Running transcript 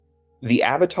The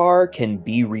Avatar can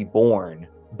be reborn,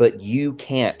 but you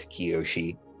can't,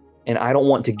 Kyoshi. And I don't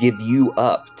want to give you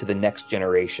up to the next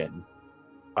generation.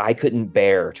 I couldn't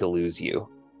bear to lose you.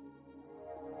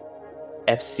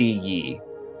 FC Yi,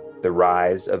 The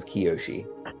Rise of Kyoshi.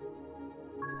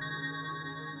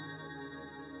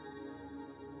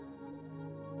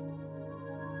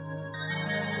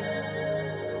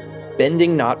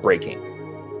 Bending Not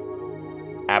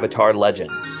Breaking, Avatar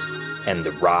Legends, and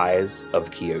The Rise of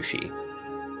Kyoshi.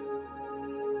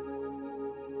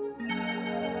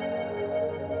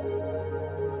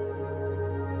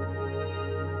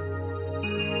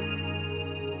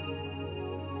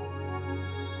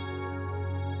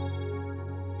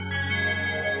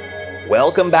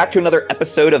 Welcome back to another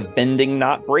episode of Bending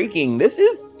Not Breaking. This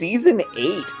is season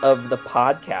 8 of the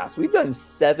podcast. We've done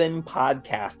 7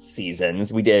 podcast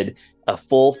seasons. We did a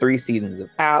full 3 seasons of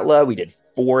ATLA. We did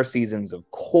 4 seasons of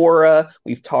Korra.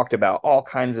 We've talked about all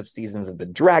kinds of seasons of the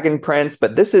Dragon Prince,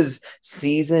 but this is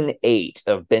season 8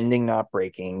 of Bending Not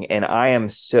Breaking, and I am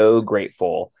so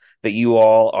grateful that you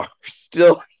all are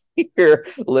still here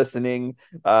listening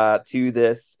to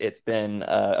this. It's been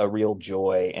a real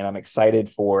joy, and I'm excited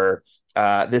for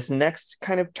this next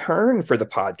kind of turn for the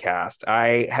podcast.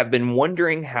 I have been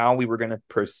wondering how we were going to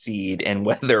proceed and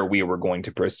whether we were going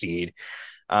to proceed.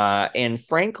 And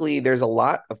frankly, there's a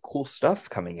lot of cool stuff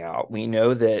coming out. We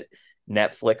know that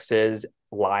Netflix's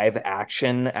live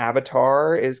action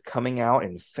Avatar is coming out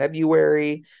in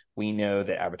February. We know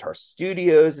that Avatar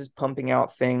Studios is pumping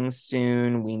out things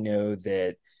soon. We know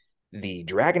that the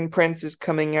Dragon Prince is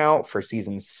coming out for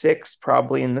season 6,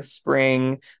 probably in the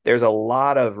spring. There's a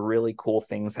lot of really cool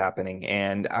things happening.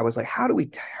 And I was like, how do we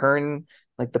turn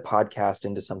like the podcast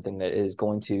into something that is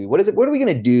going to, what are we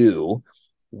going to do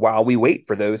while we wait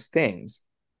for those things?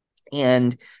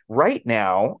 And right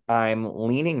now I'm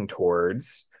leaning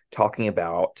towards talking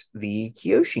about the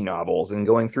Kyoshi novels and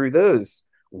going through those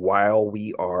while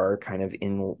we are kind of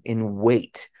in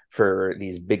wait for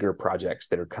these bigger projects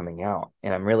that are coming out.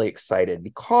 And I'm really excited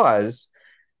because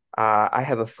I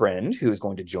have a friend who is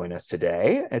going to join us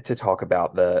today to talk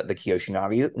about the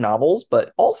Kyoshi novels,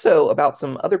 but also about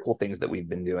some other cool things that we've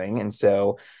been doing. And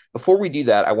so before we do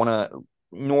that, I want to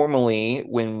normally,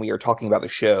 when we are talking about the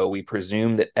show, we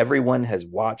presume that everyone has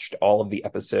watched all of the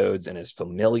episodes and is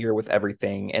familiar with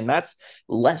everything. And that's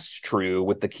less true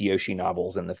with the Kyoshi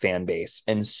novels and the fan base.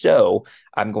 And so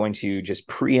I'm going to just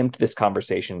preempt this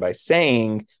conversation by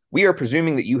saying we are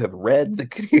presuming that you have read the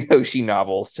Kyoshi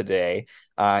novels today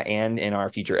and in our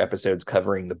future episodes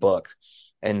covering the book.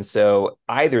 And so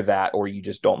either that or you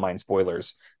just don't mind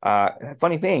spoilers.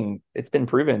 Funny thing, it's been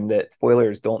proven that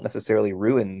spoilers don't necessarily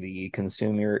ruin the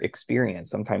consumer experience.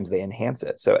 Sometimes they enhance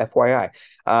it. So FYI.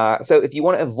 So if you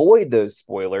want to avoid those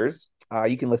spoilers,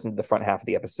 you can listen to the front half of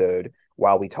the episode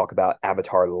while we talk about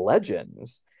Avatar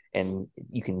Legends, and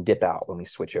you can dip out when we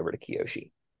switch over to Kyoshi.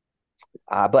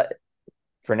 But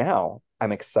for now,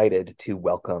 I'm excited to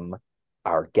welcome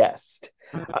our guest.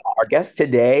 Our guest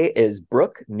today is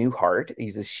Brooke Newhart,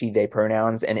 uses she, they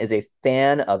pronouns, and is a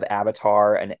fan of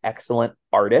Avatar, an excellent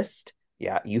artist.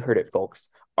 Yeah, you heard it, folks.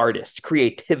 Artist,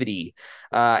 creativity.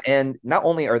 And not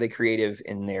only are they creative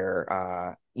in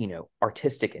their,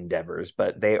 artistic endeavors,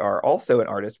 but they are also an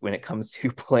artist when it comes to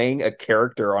playing a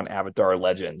character on Avatar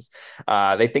Legends.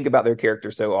 They think about their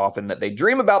character so often that they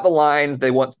dream about the lines they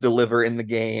want to deliver in the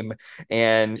game.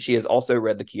 And she has also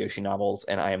read the Kyoshi novels,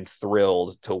 and I am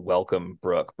thrilled to welcome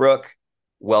Brooke. Brooke,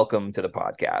 welcome to the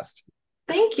podcast.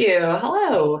 Thank you.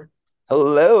 Hello.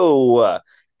 Hello.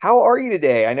 How are you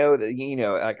today? I know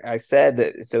that like I said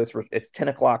that, so it's 10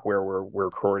 o'clock where we're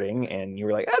recording, and you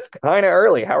were like, that's kind of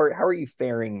early. How are you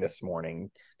faring this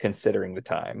morning, considering the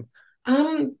time?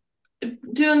 I'm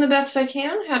doing the best I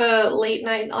can. Had a late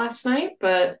night last night,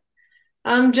 but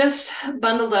I'm just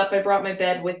bundled up. I brought my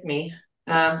bed with me.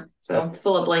 So I'm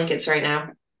full of blankets right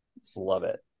now. Love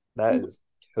it. That is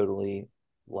totally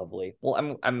lovely.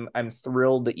 Well, I'm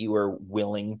thrilled that you are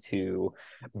willing to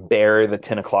bear the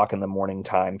 10 o'clock in the morning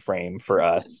time frame for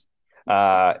us.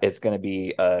 It's going to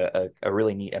be a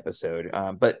really neat episode.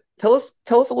 But tell us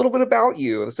a little bit about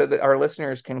you so that our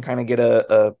listeners can kind of get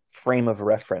a frame of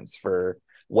reference for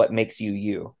what makes you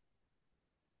you.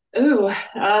 Ooh,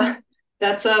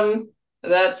 that's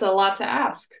that's a lot to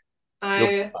ask. You'll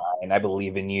be I fine. I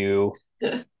believe in you.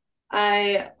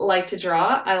 I like to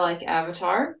draw. I like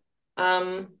Avatar.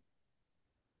 Um,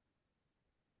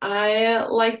 I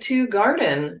like to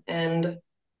garden and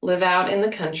live out in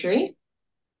the country.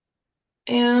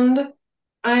 And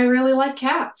I really like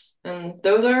cats, and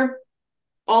those are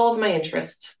all of my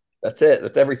interests. That's it.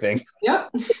 That's everything. Yep.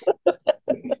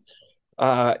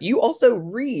 You also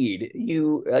read.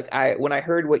 You like I when I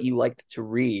heard what you liked to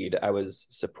read, I was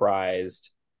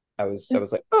surprised. I was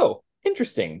like, oh,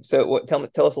 interesting. So what tell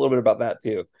us a little bit about that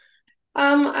too.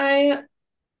 I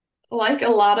like a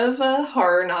lot of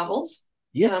horror novels.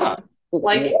 Yeah. Um,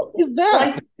 like What is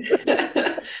that?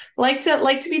 like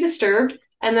like to be disturbed.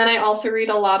 And then I also read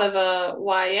a lot of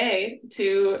YA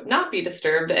to not be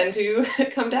disturbed and to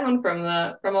come down from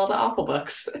all the awful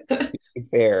books.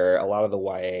 Fair, a lot of the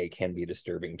YA can be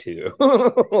disturbing too.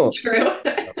 True.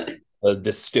 The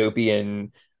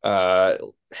dystopian uh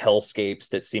hellscapes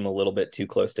that seem a little bit too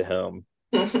close to home.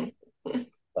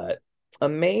 But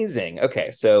amazing.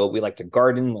 Okay, so we like to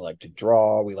garden, we like to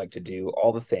draw, we like to do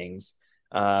all the things.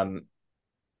 Um,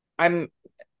 I'm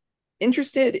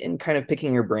interested in kind of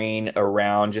picking your brain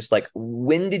around just like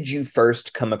when did you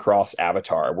first come across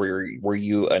Avatar? Were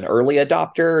you an early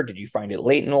adopter? Did you find it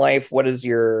late in life? What is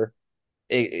your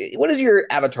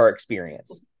Avatar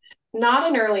experience? Not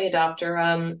an early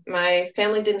adopter. My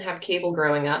family didn't have cable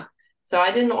growing up, so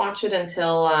I didn't watch it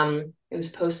until it was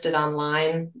posted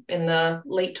online in the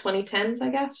late 2010s, I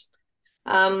guess.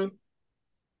 Um,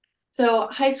 so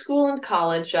high school and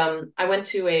college, I went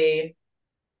to a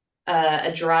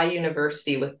dry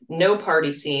university with no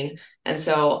party scene, and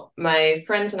so my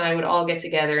friends and I would all get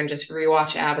together and just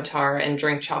rewatch Avatar and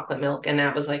drink chocolate milk, and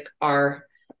that was like our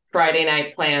Friday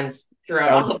night plans throughout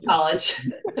Sounds all of college.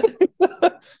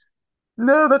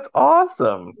 No, that's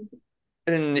awesome.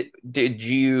 And did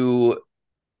you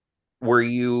were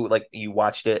you like you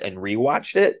watched it and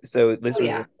rewatched it? So this Oh was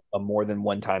yeah. a more than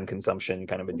one time consumption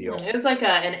kind of a deal. It was like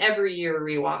an every year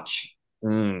rewatch.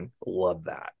 Love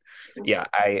that. Yeah,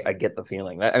 I get the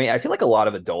feeling. I mean, I feel like a lot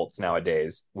of adults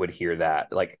nowadays would hear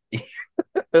that. Like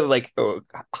like oh,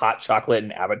 hot chocolate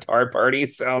and Avatar party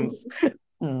sounds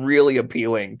really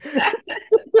appealing.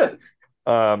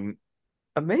 Um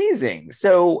amazing.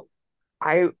 So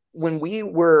I when we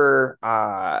were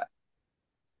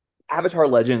Avatar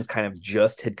Legends kind of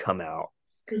just had come out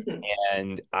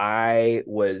and I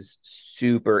was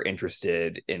super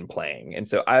interested in playing. And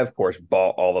so I, of course,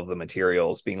 bought all of the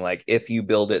materials, being like, if you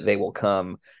build it, they will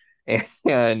come.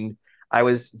 And I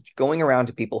was going around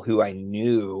to people who I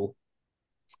knew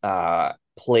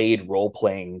played role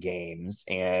playing games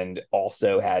and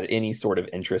also had any sort of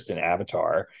interest in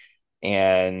Avatar.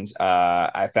 And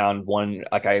I found one,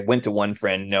 like I went to one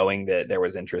friend knowing that there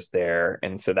was interest there.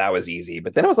 And so that was easy.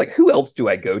 But then I was like, who else do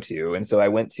I go to? And so I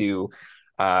went to,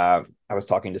 I was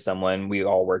talking to someone, we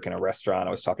all work in a restaurant.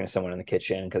 I was talking to someone in the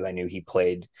kitchen because I knew he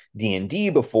played D&D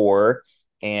before.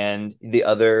 And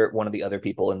one of the other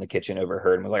people in the kitchen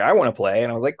overheard and was like, I want to play.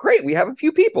 And I was like, great, we have a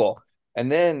few people.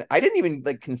 And then I didn't even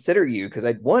like consider you because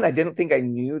I didn't think I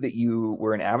knew that you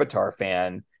were an Avatar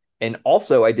fan. And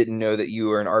also, I didn't know that you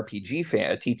were an RPG fan,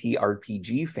 a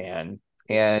TTRPG fan.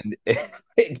 And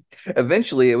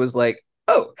eventually it was like,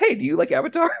 oh, hey, do you like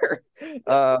Avatar?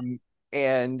 Um,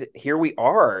 and here we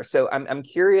are. So I'm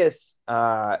curious,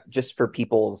 just for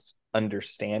people's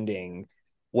understanding,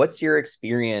 what's your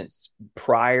experience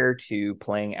prior to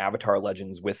playing Avatar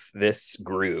Legends with this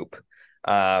group?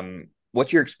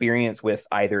 What's your experience with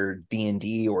either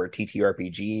D&D or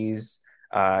TTRPGs,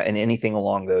 and anything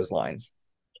along those lines?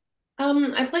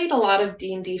 I played a lot of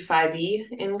D&D 5e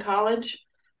in college.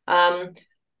 Um,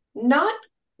 Not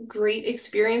great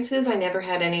experiences. I never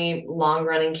had any long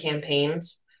running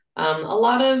campaigns. A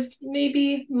lot of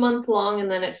maybe month long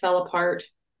and then it fell apart.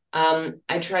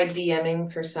 I tried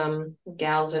DMing for some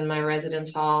gals in my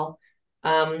residence hall.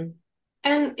 Um,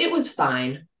 and it was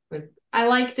fine. I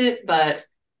liked it, but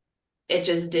it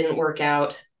just didn't work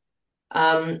out.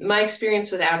 My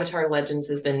experience with Avatar Legends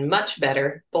has been much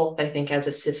better, both I think as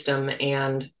a system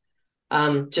and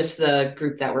just the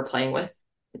group that we're playing with.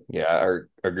 Yeah,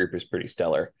 our group is pretty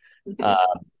stellar. Uh,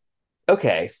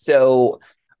 okay, so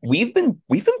we've been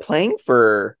playing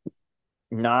for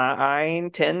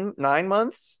 9 10 9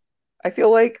 months. I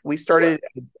feel like we started,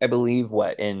 I believe,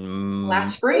 what in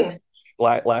Last spring.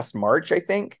 last March, I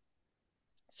think.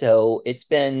 So it's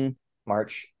been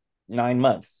March, 9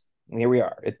 months. Here we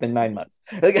are. It's been 9 months.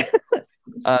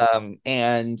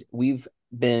 And we've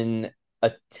been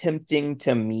attempting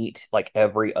to meet like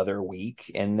every other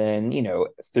week. And then,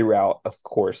 throughout, of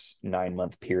course, 9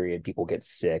 month period, people get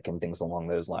sick and things along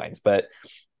those lines. But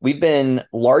we've been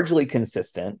largely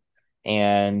consistent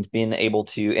and been able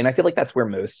to, and I feel like that's where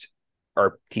most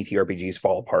our TTRPGs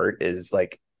fall apart is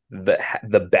like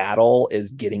the battle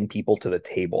is getting people to the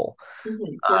table.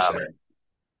 For Um, sure.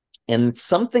 and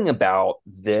something about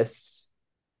this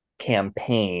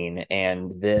campaign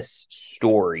and this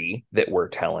story that we're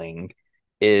telling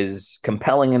is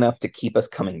compelling enough to keep us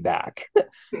coming back.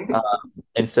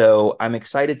 And so I'm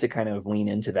excited to kind of lean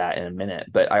into that in a minute,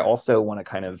 but I also want to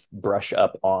kind of brush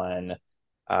up on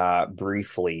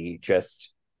briefly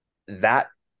just that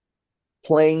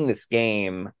playing this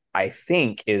game, I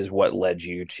think, is what led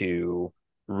you to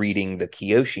reading the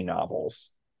Kyoshi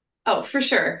novels. Oh, for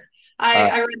sure. Uh,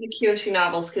 I read the Kyoshi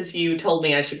novels because you told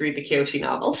me I should read the Kyoshi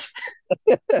novels.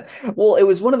 well, it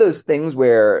was one of those things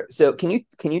where, so can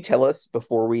you tell us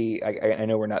before I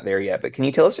know we're not there yet, but can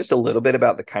you tell us just a little bit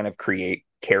about the kind of create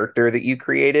character that you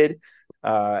created?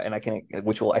 And I can,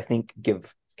 which will I think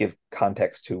give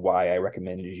context to why I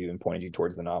recommended you and pointed you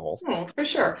towards the novels. Oh, for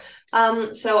sure.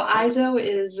 So Aizo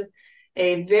is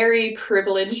a very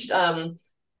privileged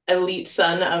elite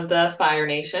son of the Fire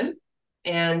Nation,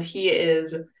 and he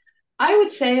is, I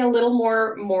would say, a little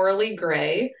more morally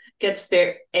gray, gets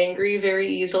very angry very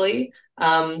easily,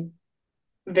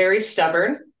 very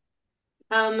stubborn,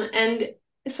 and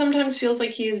sometimes feels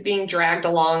like he's being dragged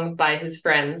along by his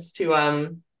friends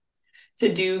to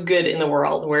do good in the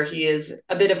world, where he is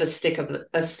a bit of a stick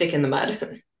in the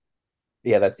mud.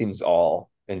 Yeah, that seems all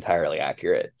entirely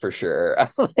accurate for sure.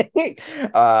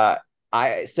 uh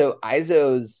so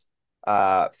Izo's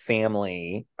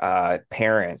family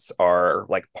parents are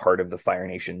like part of the Fire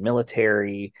Nation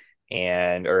military,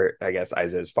 and or I guess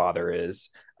Izo's father is.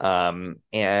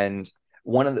 And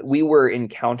we were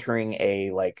encountering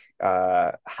a like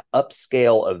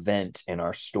upscale event in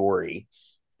our story,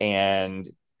 and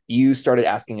you started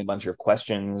asking a bunch of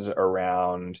questions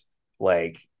around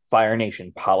like Fire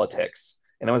Nation politics.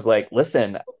 And I was like,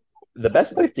 listen, the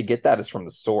best place to get that is from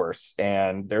the source.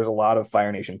 And there's a lot of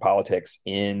Fire Nation politics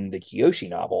in the Kyoshi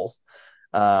novels.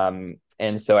 And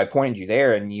so I pointed you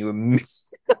there, and you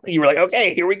were like,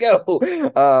 okay, here we go.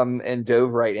 And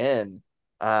dove right in.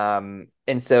 And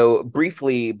so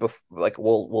briefly, like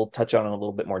we'll touch on it a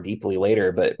little bit more deeply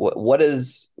later. But what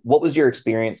was your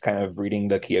experience kind of reading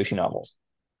the Kyoshi novels?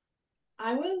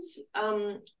 I was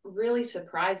really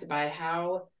surprised by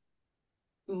how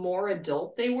more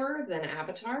adult they were than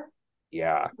Avatar.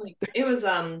 Yeah, Like it was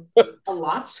a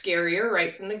lot scarier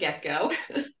right from the get-go.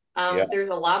 yeah. There's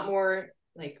a lot more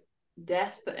like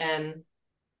death, and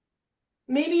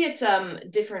maybe it's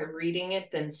different reading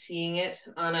it than seeing it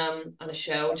on a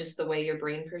show, just the way your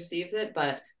brain perceives it.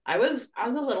 But I was a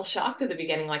little shocked at the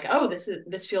beginning, like, oh,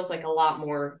 this feels like a lot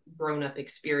more grown-up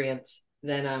experience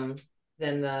than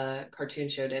the cartoon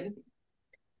show did.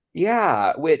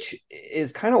 Yeah, which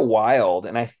is kind of wild.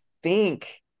 And I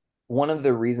think one of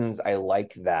the reasons I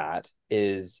like that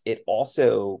is it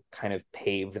also kind of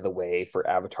paved the way for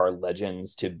Avatar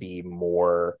Legends to be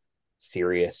more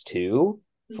serious too,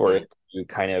 for Mm-hmm. it to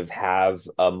kind of have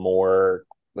a more,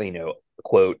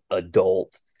 quote,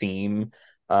 adult theme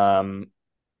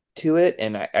to it.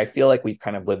 And I feel like we've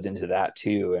kind of lived into that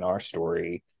too in our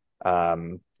story,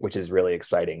 which is really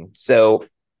exciting. So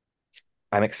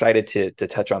I'm excited to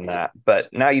touch on that. But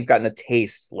now you've gotten a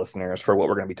taste, listeners, for what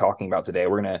we're going to be talking about today.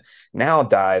 We're going to now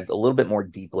dive a little bit more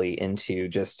deeply into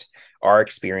just our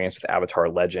experience with Avatar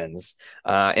Legends.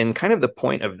 And kind of the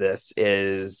point of this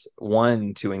is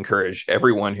one, to encourage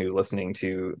everyone who's listening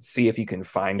to see if you can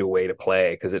find a way to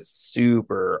play, because it's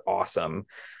super awesome.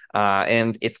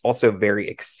 And it's also very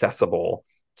accessible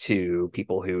to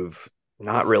people who've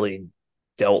not really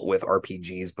dealt with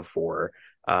RPGs before.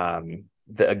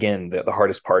 Again, the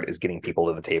hardest part is getting people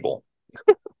to the table.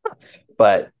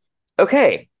 But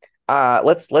okay,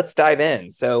 let's dive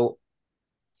in. So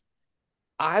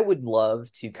I would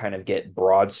love to kind of get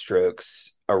broad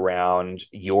strokes around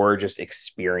your just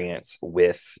experience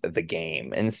with the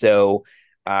game. And so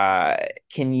uh,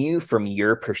 can you, from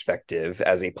your perspective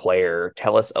as a player,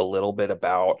 tell us a little bit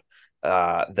about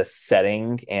the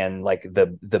setting and like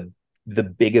the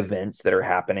big events that are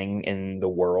happening in the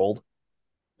world?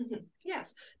 Mhm.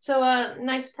 Yes. So a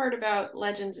nice part about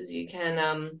Legends is you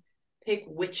can pick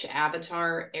which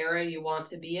Avatar era you want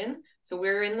to be in. So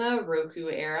we're in the Roku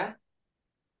era.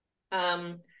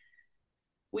 Um,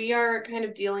 we are kind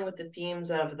of dealing with the themes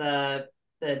of the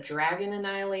dragon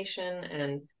annihilation,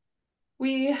 and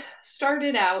we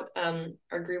started out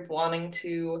our group wanting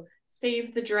to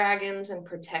save the dragons and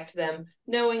protect them,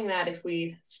 knowing that if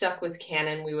we stuck with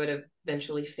canon, we would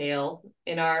eventually fail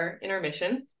in our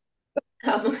mission.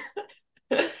 Um,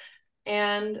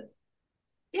 and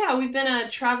yeah, we've been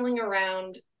traveling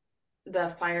around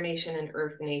the Fire Nation and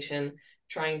Earth Nation,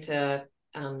 trying to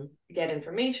get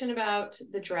information about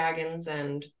the dragons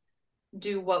and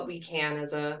do what we can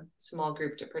as a small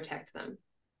group to protect them.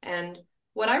 And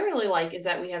what I really like is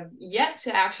that we have yet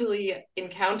to actually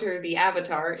encounter the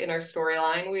Avatar in our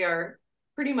storyline. We are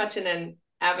pretty much in an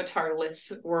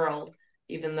Avatar-less world,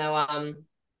 even though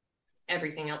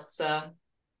everything else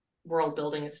world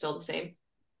building is still the same.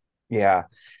 Yeah.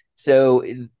 So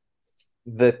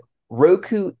the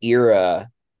Roku era,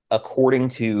 according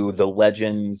to the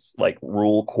Legends like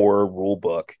rule core rule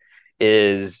book,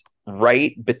 is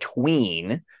right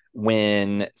between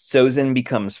when Sozin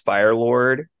becomes Fire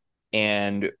Lord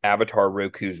and Avatar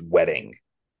Roku's wedding.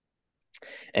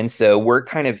 And so we're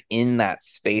kind of in that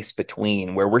space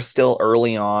between where we're still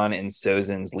early on in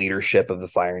Sozin's leadership of the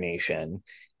Fire Nation,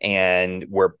 and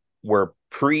we're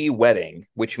pre-wedding,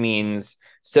 which means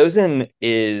Sozin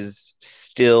is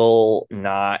still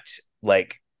not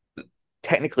like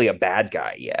technically a bad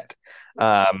guy yet.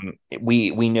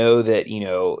 We know that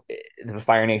the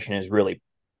Fire Nation is really,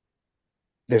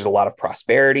 there's a lot of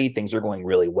prosperity. Things are going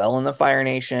really well in the Fire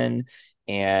Nation.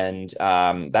 And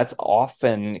that's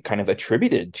often kind of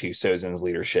attributed to Sozin's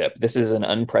leadership. This is an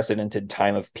unprecedented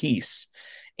time of peace.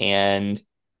 And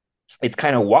it's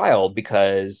kind of wild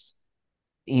because,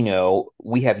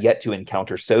 we have yet to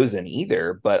encounter Sozin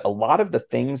either. But a lot of the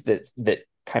things that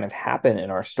kind of happen in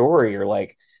our story are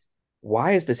like,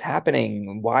 why is this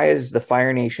happening? Why is the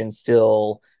Fire Nation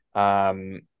still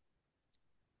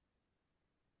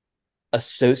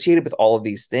associated with all of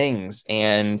these things?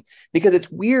 And because it's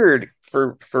weird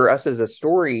for us as a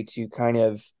story to kind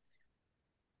of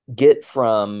get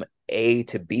from A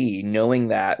to B knowing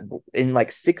that in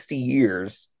like 60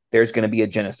 years there's going to be a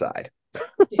genocide.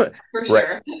 For Right.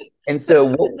 sure. And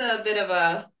So so it's a bit of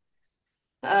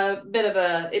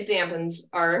a it dampens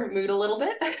our mood a little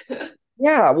bit.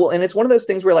 yeah, well, and it's one of those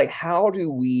things where like how do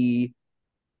we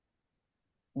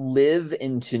live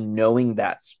into knowing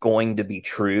that's going to be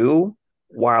true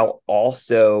while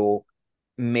also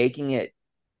making it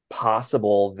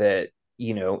possible that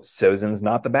Sozin's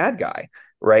not the bad guy,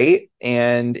 right?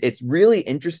 And it's really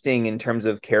interesting in terms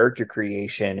of character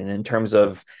creation and in terms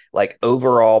of like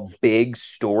overall big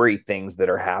story things that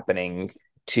are happening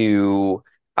to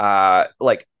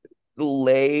like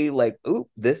lay like, ooh,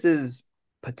 this is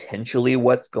potentially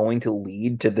what's going to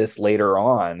lead to this later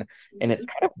on. And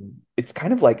it's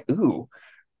kind of like, ooh,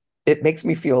 it makes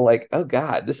me feel like, oh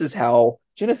God, this is how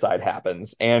genocide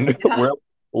happens. And Yeah. we're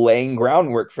laying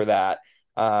groundwork for that.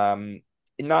 Um,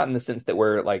 Not in the sense that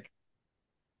we're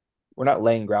not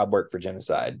laying groundwork for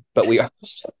genocide, but we are.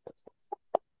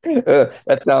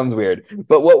 That sounds weird.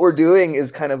 But what we're doing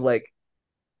is kind of like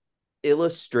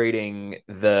illustrating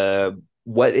the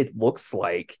what it looks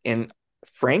like. And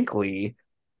frankly,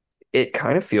 it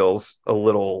kind of feels a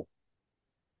little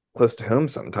close to home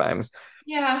sometimes.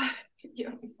 Yeah,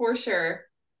 yeah, for sure.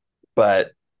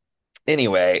 But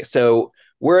anyway, so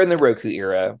we're in the Roku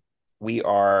era. We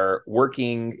are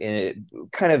working in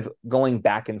kind of going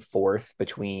back and forth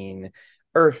between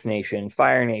Earth Nation,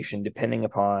 Fire Nation, depending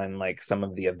upon like some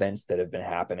of the events that have been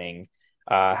happening.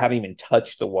 Haven't even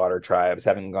touched the water tribes,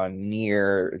 haven't gone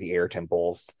near the air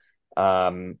temples.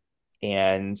 And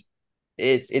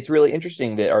it's really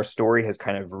interesting that our story has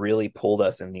kind of really pulled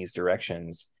us in these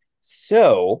directions.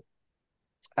 So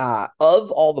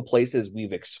of all the places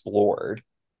we've explored,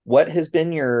 what has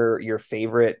been your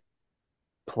favorite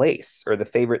place or the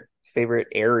favorite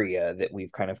area that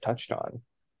we've kind of touched on?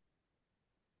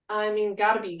 I mean,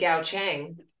 gotta be Gao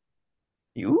Chang.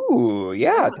 Ooh,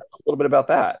 yeah, Yeah. tell us a little bit about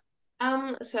that.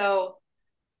 So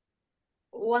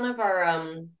one of our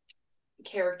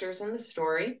characters in the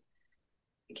story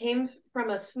came from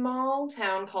a small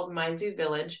town called Maizu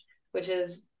Village, which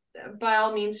is by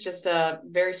all means just a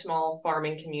very small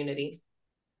farming community.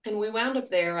 And we wound up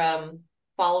there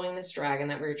following this dragon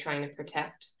that we were trying to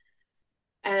protect,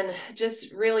 and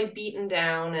just really beaten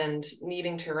down and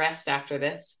needing to rest after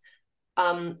this.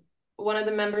 Um, One of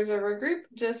the members of our group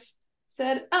just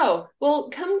said, "Oh, well,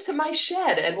 come to my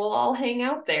shed and we'll all hang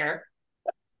out there."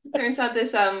 Turns out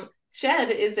this shed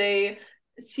is a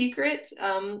secret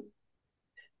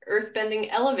earthbending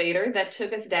elevator that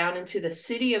took us down into the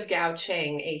city of Gao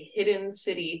Chang, a hidden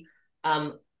city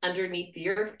underneath the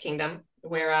Earth Kingdom,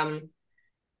 where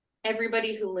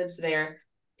everybody who lives there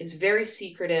is very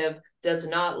secretive, does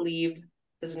not leave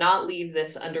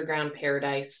this underground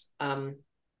paradise,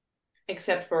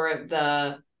 except for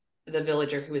the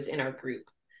villager who is in our group.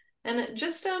 And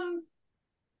just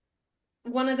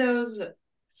one of those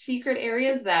secret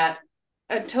areas that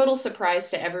a total surprise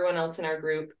to everyone else in our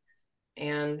group,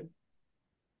 and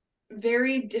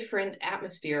very different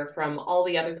atmosphere from all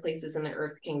the other places in the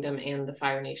Earth Kingdom and the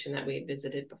Fire Nation that we had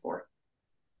visited before.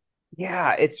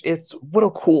 Yeah, it's what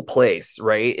a cool place,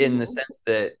 right? In the Mhm. sense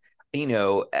that,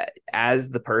 as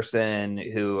the person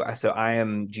who, so I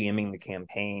am GMing the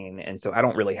campaign, and so I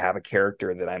don't really have a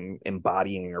character that I'm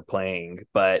embodying or playing,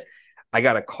 but I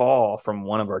got a call from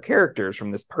one of our characters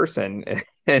from this person,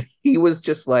 and he was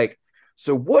just like,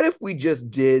 "So what if we just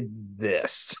did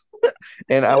this?"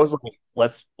 And I was like,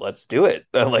 "Let's do it."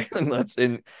 Like let's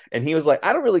and he was like,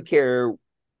 "I don't really care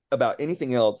about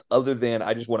anything else other than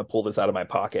I just want to pull this out of my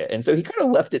pocket." And so he kind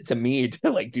of left it to me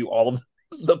to like do all of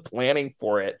the planning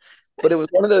for it. But it was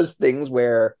one of those things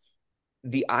where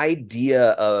the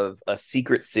idea of a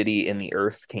secret city in the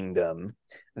Earth Kingdom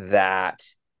that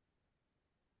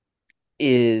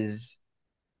is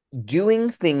doing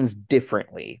things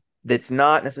differently, that's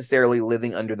not necessarily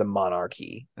living under the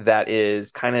monarchy, that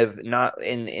is kind of not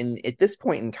in at this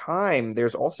point in time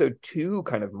there's also two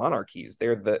kind of monarchies.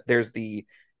 There's the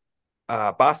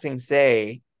Ba Sing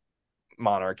Se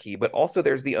monarchy, but also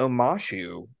there's the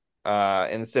Omashu.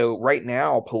 And so right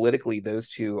now, politically, those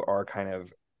two are kind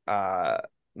of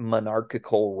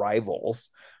monarchical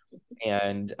rivals.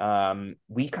 And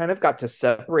we kind of got to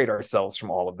separate ourselves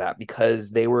from all of that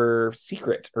because they were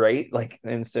secret, right? Like,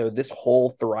 and so this whole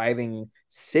thriving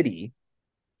city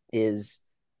is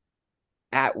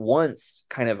at once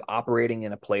kind of operating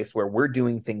in a place where we're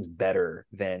doing things better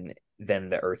than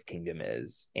the Earth Kingdom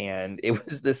is. And it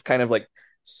was this kind of like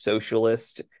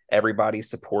socialist, everybody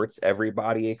supports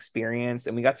everybody experience,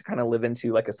 and we got to kind of live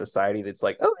into like a society that's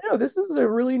like, oh no, this is a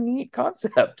really neat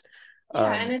concept.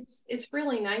 Yeah, and it's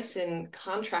really nice in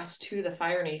contrast to the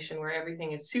Fire Nation where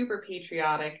everything is super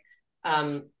patriotic.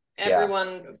 Um, Yeah,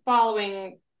 Everyone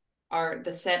following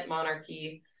the set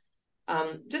monarchy.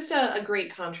 Just a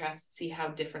great contrast to see how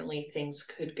differently things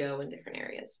could go in different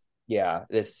areas. yeah,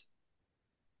 this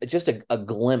just a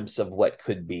glimpse of what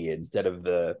could be instead of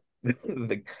the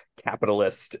the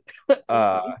capitalist.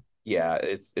 uh Mhm. yeah,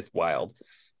 it's wild.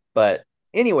 But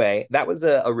anyway, that was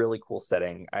a really cool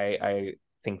setting. I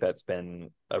think that's been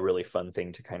a really fun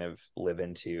thing to kind of live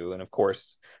into. And of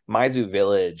course, Maizu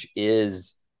Village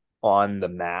is on the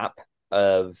map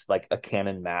of like a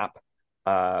canon map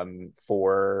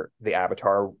for the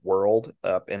Avatar world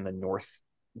up in the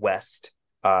northwest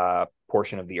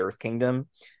portion of the Earth Kingdom,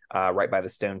 right by the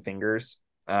Stone Fingers.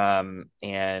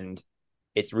 And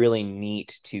it's really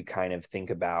neat to kind of think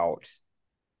about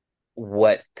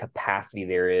what capacity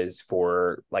there is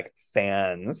for like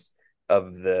fans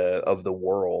of the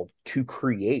world to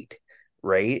create,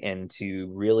 right, and to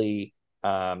really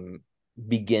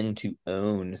begin to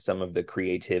own some of the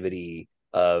creativity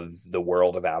of the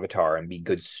world of Avatar and be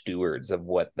good stewards of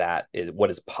what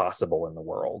is possible in the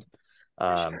world, For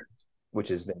um, sure. which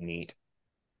has been neat.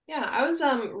 Yeah, I was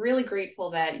really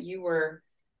grateful that you were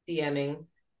DMing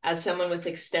as someone with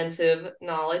extensive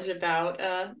knowledge about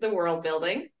the world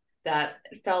building that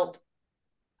felt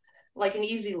like an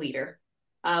easy leader.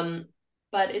 Um,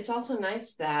 but it's also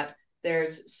nice that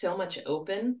there's so much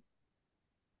open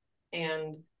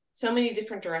and so many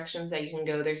different directions that you can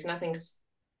go. There's nothing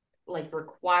like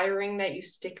requiring that you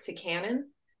stick to canon,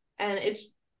 and it's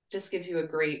just gives you a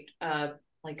great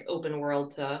like open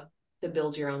world to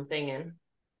build your own thing in.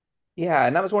 Yeah,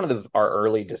 and that was one of our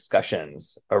early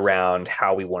discussions around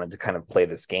how we wanted to kind of play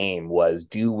this game was,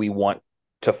 do we want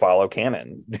to follow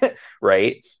canon,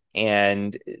 right?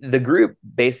 And the group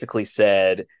basically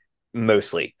said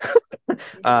mostly.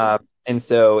 Mhm. And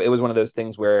so it was one of those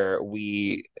things where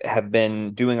we have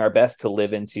been doing our best to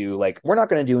live into like, we're not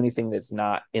going to do anything that's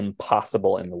not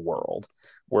impossible in the world.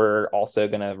 We're also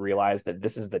going to realize that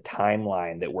this is the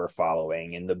timeline that we're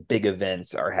following and the big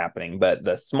events are happening, but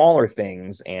the smaller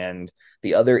things and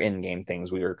the other in-game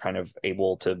things, we were kind of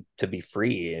able to be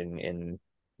free in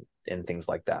things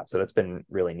like that. So that's been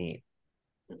really neat.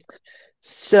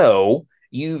 So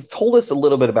you've told us a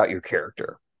little bit about your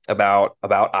character, about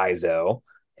Izo,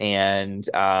 and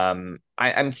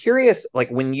I'm curious, like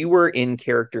when you were in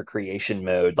character creation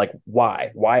mode, like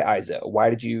why Izo?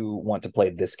 Why did you want to play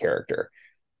this character?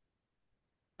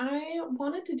 I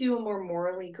wanted to do a more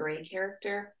morally gray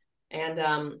character, and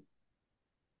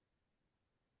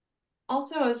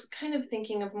also I was kind of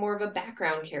thinking of more of a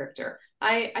background character.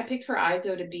 I picked for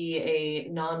Izo to be a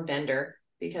non-bender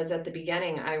because at the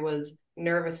beginning I was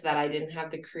nervous that I didn't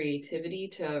have the creativity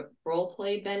to role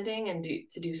play bending and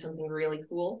to do something really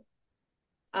cool.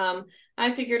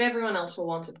 I figured everyone else will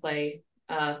want to play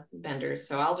benders,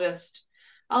 so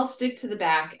I'll stick to the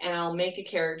back and I'll make a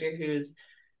character who's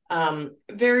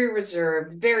very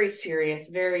reserved, very serious,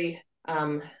 very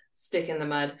stick in the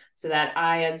mud, so that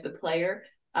I, as the player,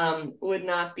 would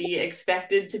not be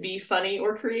expected to be funny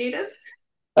or creative.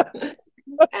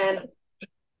 And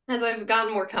as I've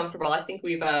gotten more comfortable, I think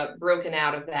we've broken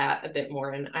out of that a bit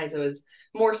more, and Izo is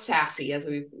more sassy as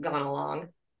we've gone along.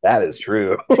 That is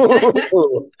true. Yeah.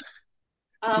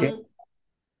 um,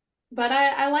 but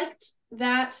I liked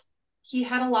that. he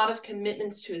had a lot of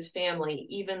commitments to his family,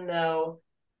 even though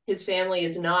his family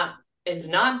is not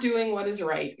doing what is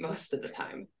right most of the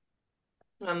time.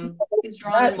 He's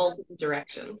drawn That in multiple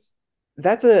directions.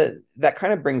 that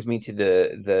kind of brings me to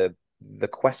the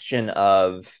question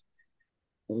of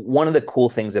one of the cool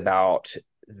things about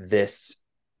this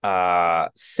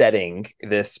setting,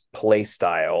 this play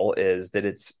style, is that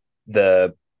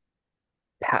the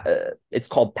it's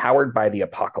called Powered by the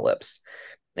Apocalypse.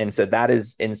 And so that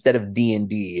is, instead of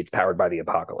D&D, it's Powered by the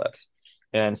Apocalypse.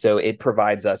 And so it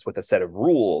provides us with a set of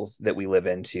rules that we live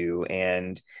into.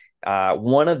 And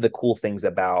one of the cool things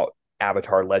about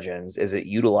Avatar Legends is it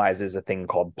utilizes a thing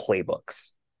called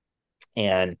playbooks.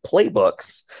 And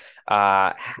playbooks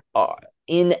uh,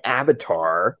 in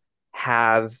Avatar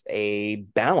have a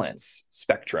balance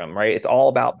spectrum, right? It's all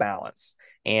about balance.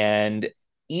 And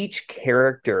each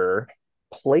character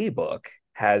playbook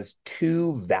has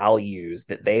two values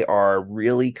that they are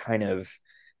really kind of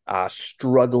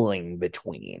struggling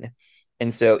between.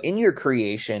 And so in your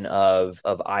creation of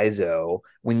ISO,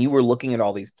 when you were looking at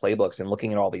all these playbooks and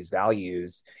looking at all these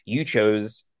values, you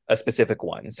chose a specific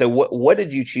one. So what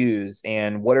did you choose,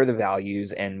 and what are the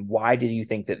values, and why did you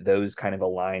think that those kind of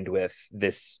aligned with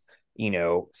this,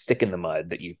 stick in the mud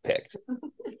that you've picked?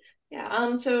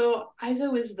 Yeah, so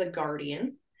Izo is the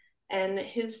guardian, and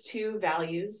his two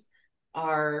values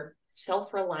are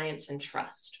self-reliance and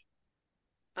trust.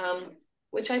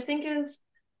 Which I think is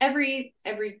every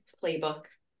playbook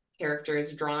character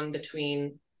is drawn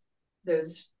between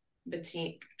those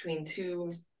between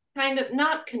two kind of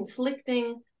not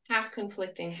conflicting,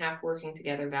 half working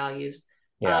together values.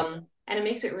 Yeah. And it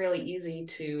makes it really easy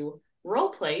to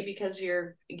role play because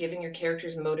you're giving your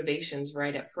characters motivations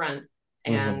right up front,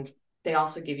 Mm-hmm. and they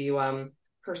also give you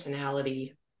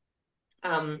personality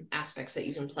aspects that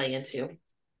you can play into.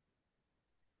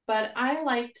 But I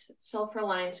liked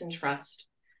self-reliance and trust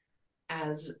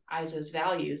as Izo's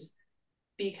values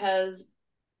because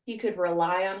he could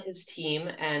rely on his team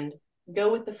and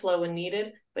go with the flow when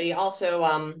needed, but he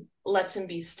also lets him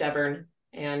be stubborn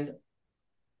and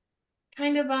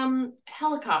kind of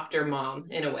helicopter mom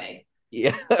in a way.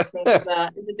 Yeah. I think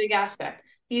is a big aspect.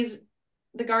 He's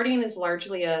the Guardian is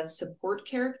largely a support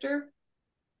character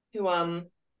who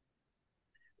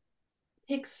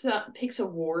picks a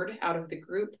ward out of the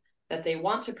group that they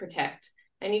want to protect,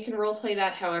 and you can role play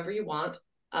that however you want.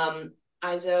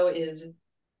 Izo is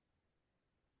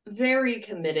very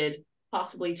committed,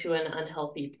 possibly to an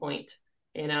unhealthy point,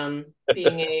 in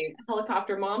being a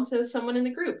helicopter mom to someone in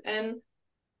the group, and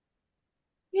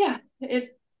yeah,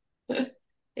 it it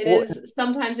Well, is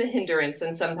sometimes a hindrance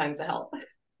and sometimes a help.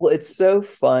 Well, it's so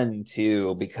fun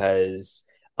too because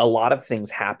a lot of things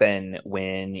happen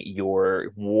when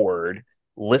your ward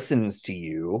listens to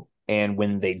you and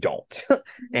when they don't.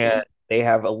 And they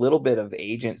have a little bit of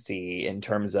agency in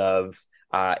terms of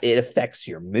it affects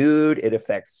your mood, it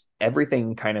affects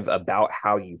everything kind of about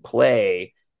how you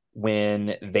play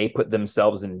when they put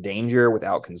themselves in danger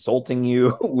without consulting you,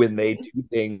 when they do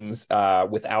things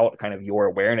without kind of your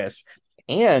awareness.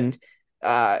 And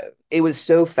uh, it was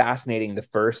so fascinating the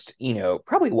first,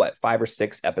 probably what, 5 or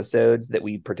 6 episodes that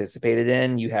we participated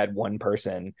in. You had one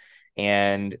person,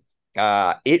 and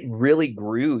it really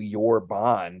grew your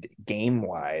bond game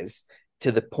wise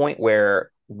to the point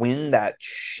where when that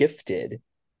shifted,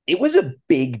 it was a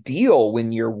big deal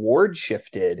when your ward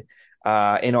shifted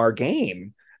in our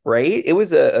game. Right. It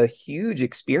was a huge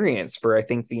experience for, I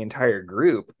think, the entire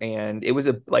group. And it was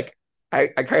I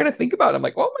kind of think about it. I'm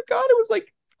like, oh my God, it was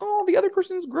like, oh, the other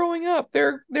person's growing up.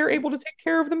 They're able to take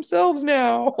care of themselves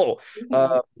now.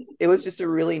 Uh, it was just a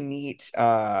really neat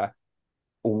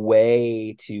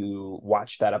way to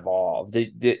watch that evolve.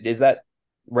 Does that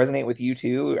resonate with you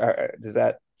too? Does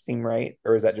that seem right,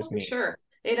 or is that Oh, just for me? sure.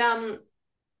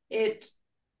 It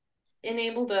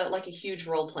enabled a huge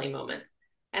role play moment.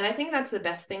 And I think that's the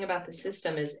best thing about the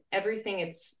system is everything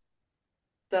it's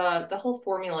the whole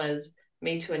formula is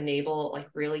made to enable like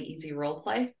really easy role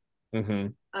play. Mm-hmm.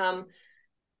 Um,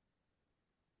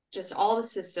 just all the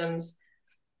systems,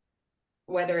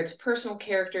 whether it's personal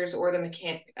characters or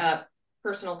the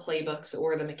personal playbooks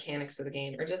or the mechanics of the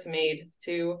game, are just made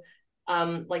to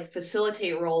like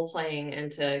facilitate role playing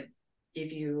and to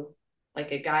give you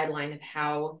like a guideline of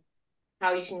how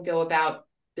you can go about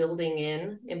building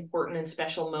in important and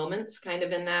special moments, kind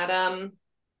of in that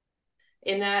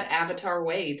avatar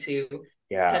way to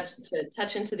Yeah.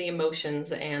 touch into the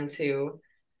emotions and to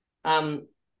um,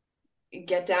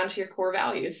 get down to your core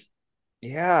values.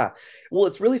 Yeah. Well,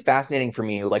 it's really fascinating for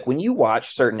me. Like when you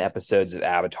watch certain episodes of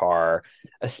Avatar,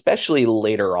 especially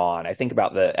later on, I think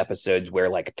about the episodes where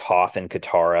like Toph and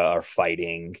Katara are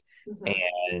fighting Mhm.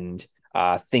 and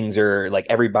things are like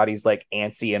everybody's like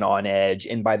antsy and on edge.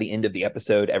 And by the end of the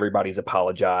episode, everybody's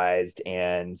apologized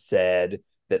and said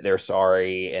that they're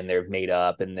sorry and they've made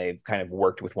up and they've kind of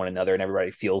worked with one another and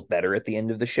everybody feels better at the end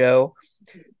of the show.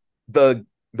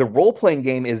 The role playing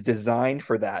game is designed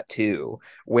for that too,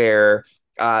 where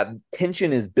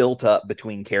tension is built up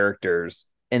between characters,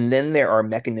 and then there are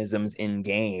mechanisms in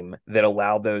game that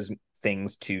allow those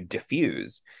things to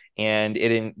diffuse, and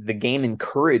the game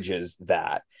encourages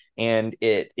that, and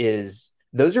it is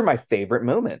those are my favorite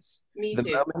moments. Me The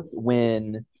too. moments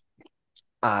when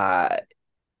uh,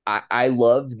 I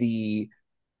love the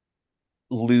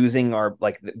losing our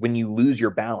like when you lose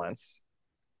your balance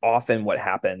often what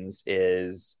happens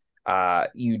is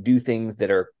you do things that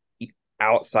are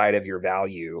outside of your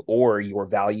value or your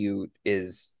value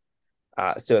is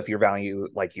so if your value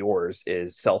like yours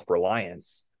is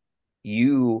self-reliance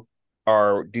you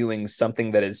are doing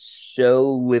something that is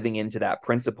so living into that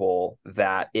principle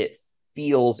that it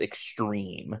feels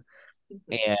extreme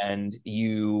Mhm. and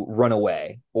you run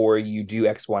away or you do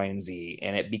X, Y, and Z.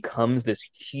 And it becomes this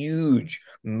huge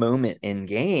moment in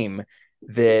game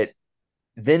that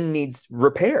then needs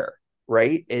repair,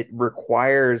 right? It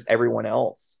requires everyone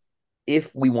else,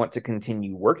 if we want to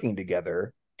continue working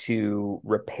together, to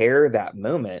repair that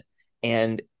moment.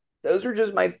 And those are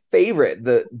just my favorite.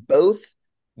 The both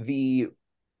the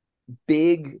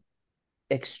big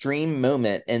extreme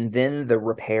moment and then the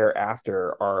repair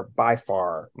after are by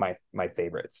far my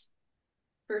favorites.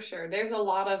 For sure. There's a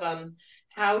lot of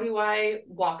how do I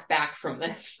walk back from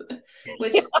this?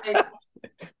 Which Yeah.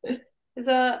 is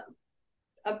a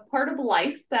part of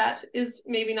life that is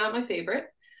maybe not my favorite,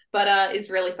 but is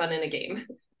really fun in a game.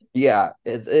 Yeah,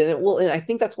 and I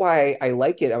think that's why I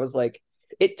like it. I was like,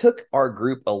 it took our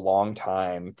group a long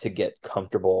time to get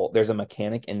comfortable. There's a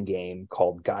mechanic in game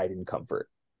called Guide and Comfort,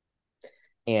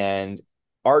 and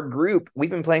our group we've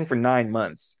been playing for 9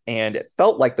 months, and it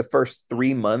felt like the first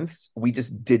 3 months we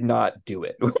just did not do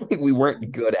it. We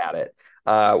weren't good at it.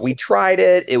 We tried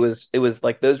it. It was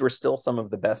like those were still some of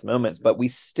the best moments, but we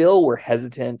still were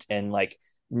hesitant and like,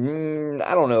 I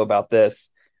don't know about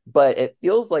this but it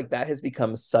feels like that has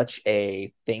become such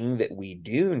a thing that we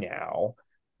do now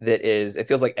that is it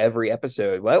feels like every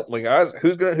episode well guys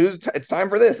it's time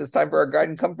for this it's time for our guide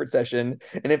and comfort session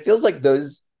and it feels like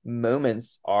those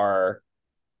moments are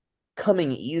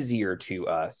coming easier to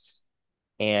us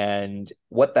and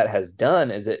what that has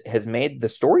done is it has made the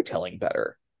storytelling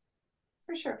better.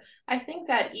 For sure. I think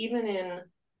that even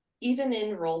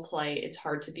in role play, it's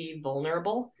hard to be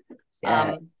vulnerable.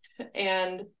 Yeah. Um,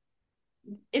 and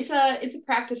it's a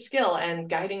practice skill, and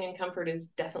guiding and comfort is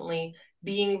definitely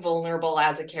being vulnerable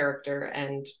as a character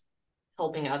and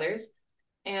helping others.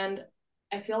 And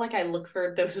I feel like I look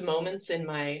for those moments in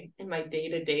my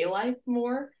day-to-day life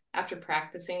more after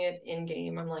practicing it in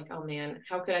game. I'm like, oh man,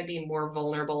 how could I be more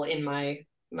vulnerable in my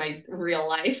real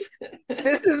life?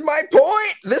 This is my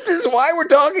point. This is why we're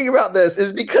talking about this,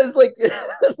 is because like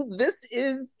this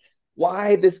is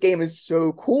why this game is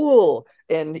so cool.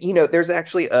 And there's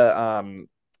actually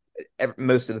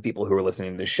most of the people who are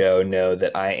listening to the show know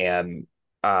that I am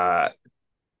uh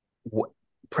w-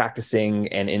 practicing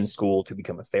and in school to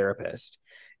become a therapist.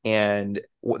 And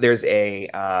there's a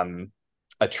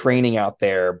training out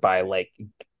there by like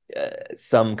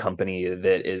some company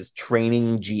that is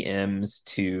training GMs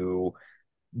to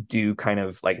do kind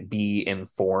of like be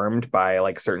informed by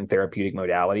like certain therapeutic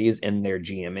modalities in their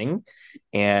GMing.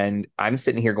 And I'm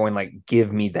sitting here going like,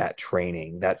 give me that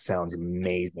training. That sounds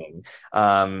amazing.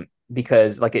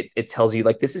 Because like it tells you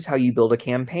like this is how you build a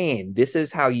campaign. This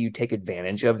is how you take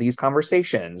advantage of these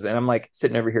conversations. And I'm like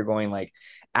sitting over here going like,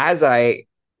 as I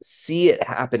see it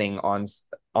happening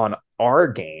on our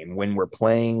game when we're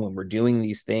playing, when we're doing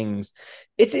these things,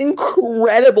 it's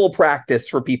incredible practice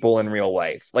for people in real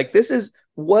life. Like this is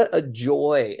what a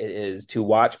joy it is to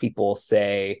watch people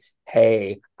say,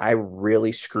 hey, I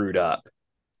really screwed up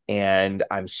and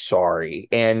I'm sorry.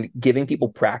 And giving people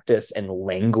practice and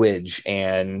language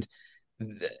and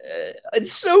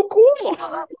it's so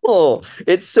cool.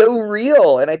 It's so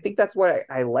real. And I think that's why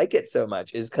I like it so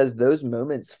much is because those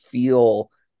moments feel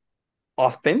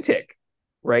authentic,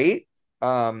 right?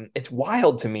 It's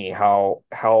wild to me how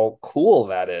cool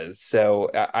that is. So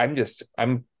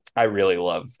I really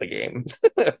love the game.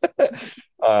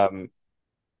 um,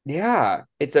 yeah,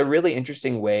 it's a really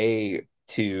interesting way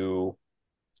to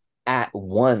at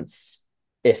once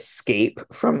escape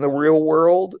from the real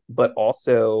world, but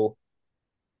also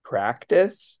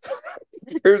practice.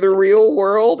 for the real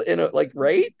world in a, like,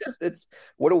 right? It's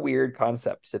what a weird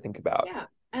concept to think about. Yeah.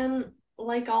 And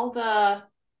like all the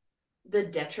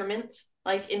detriments,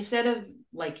 like instead of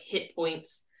like hit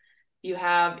points, you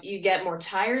get more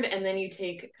tired and then you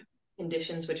take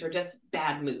conditions which are just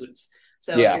bad moods.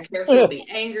 So Yeah. your character will be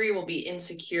angry, will be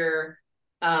insecure,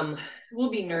 um, will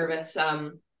be nervous,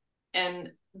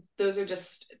 and those are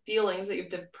just feelings that you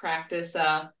have to practice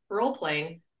role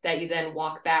playing that you then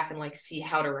walk back and like see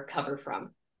how to recover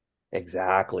from.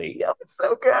 Exactly. Yeah, it's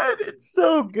so good. It's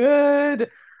so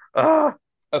good. Ah.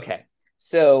 Okay.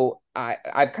 So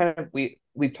I've kind of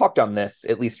we've talked on this,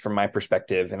 at least from my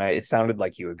perspective, and it sounded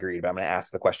like you agreed, but I'm gonna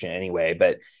ask the question anyway.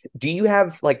 But do you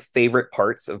have like favorite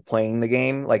parts of playing the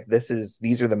game? Like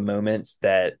these are the moments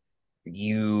that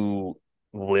you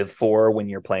live for when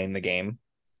you're playing the game?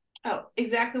 Oh,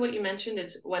 exactly what you mentioned.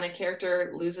 It's when a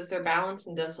character loses their balance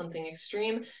and does something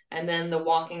extreme, and then the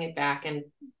walking it back and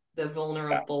the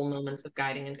vulnerable moments of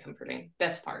guiding and comforting.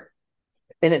 Best part.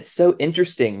 And it's so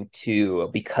interesting too,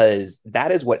 because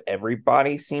that is what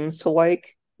everybody seems to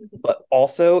like, but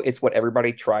also it's what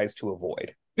everybody tries to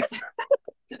avoid. It's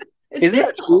Isn't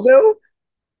that true difficult. though?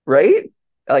 Right?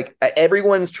 Like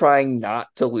everyone's trying not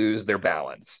to lose their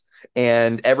balance,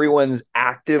 and everyone's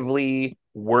actively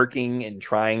working and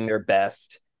trying their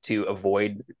best to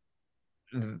avoid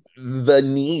the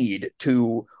need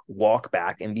to walk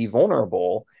back and be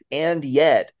vulnerable. And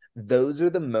yet, those are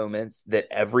the moments that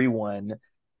everyone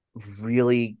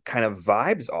really kind of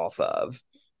vibes off of.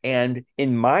 And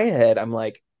in my head, I'm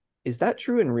like, is that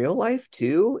true in real life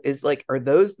too? Is like, are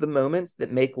those the moments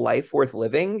that make life worth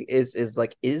living? Is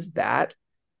that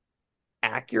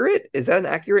accurate? Is that an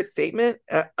accurate statement?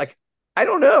 Like, I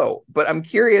don't know, but I'm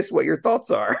curious what your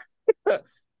thoughts are.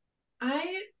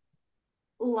 I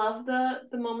love the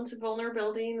moments of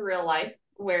vulnerability in real life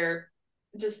where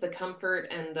just the comfort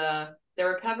and the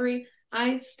recovery.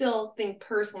 I still think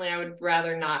personally I would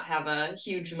rather not have a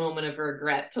huge moment of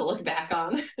regret to look back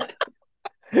on.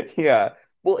 Yeah.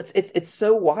 Well, it's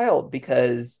so wild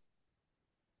because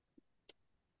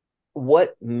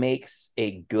what makes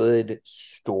a good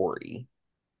story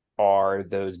are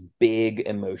those big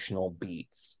emotional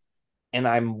beats. And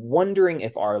I'm wondering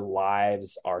if our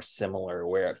lives are similar,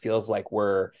 where it feels like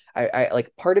I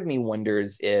like part of me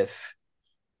wonders if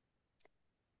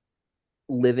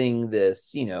living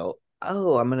this,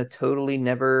 oh, I'm going to totally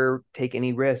never take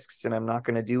any risks and I'm not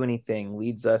going to do anything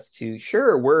leads us to,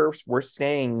 sure, we're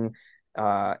staying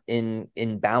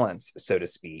in balance, so to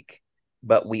speak,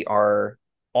 but we are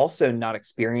also not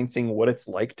experiencing what it's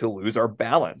like to lose our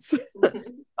balance.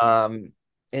 um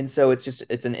and so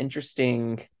it's an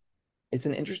interesting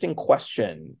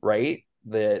question, right?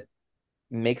 That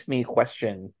makes me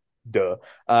question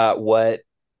what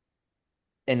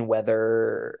and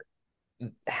whether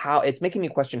how it's making me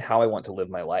question how I want to live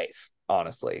my life,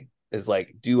 honestly. Is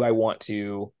like, do I want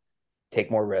to take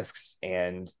more risks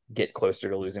and get closer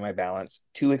to losing my balance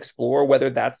to explore whether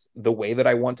that's the way that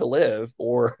I want to live,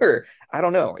 or I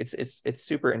don't know. It's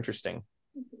super interesting.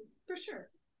 For sure.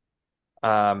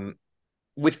 Um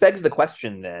which begs the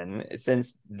question then,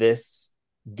 since this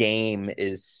game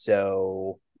is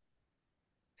so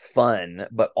fun,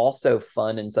 but also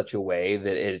fun in such a way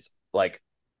that it's like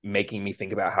making me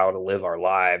think about how to live our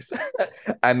lives.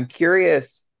 I'm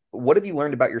curious, what have you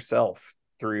learned about yourself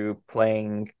through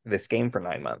playing this game for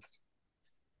 9 months?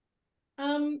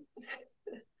 Um,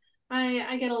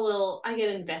 I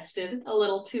get invested a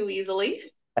little too easily.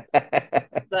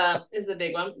 The is the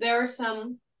big one. There are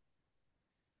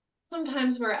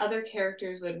sometimes where other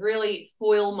characters would really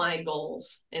foil my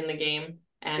goals in the game,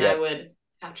 and I Yep. would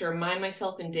have to remind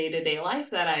myself in day-to-day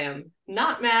life that I am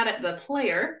not mad at the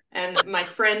player and my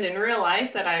friend in real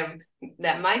life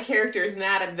that my character is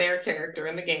mad at their character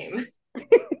in the game.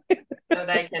 That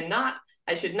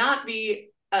I should not be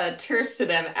terse to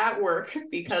them at work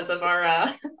because of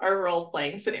our role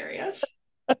playing scenarios.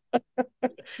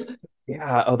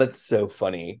 Yeah. Oh, that's so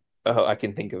funny. Oh, I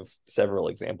can think of several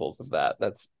examples of that.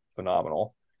 That's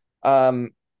phenomenal.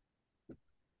 Um,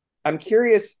 I'm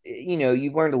curious,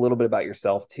 you've learned a little bit about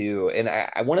yourself too.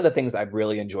 And one of the things I've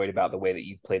really enjoyed about the way that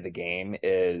you've played the game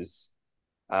is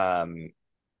um,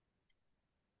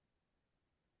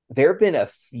 there have been a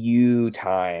few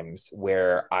times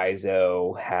where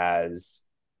Izo has,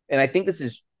 and I think this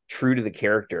is true to the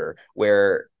character,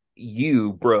 where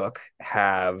you, Brooke,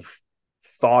 have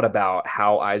thought about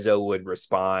how Izo would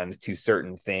respond to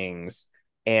certain things.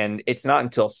 And it's not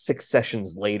until 6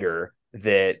 sessions later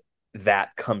that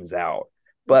that comes out.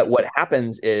 But what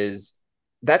happens is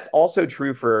that's also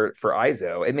true for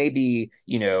Izo. It may be,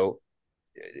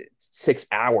 6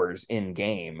 hours in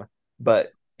game,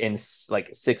 but in like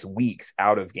 6 weeks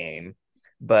out of game,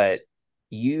 but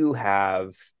you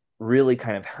have really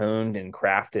kind of honed and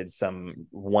crafted some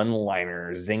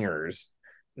one-liner zingers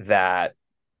that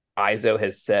Izo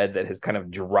has said that has kind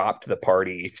of dropped the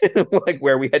party, like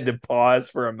where we had to pause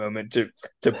for a moment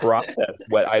to process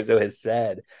what Izo has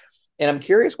said. And I'm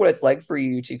curious what it's like for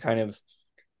you to kind of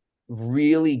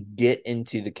really get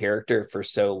into the character for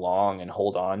so long and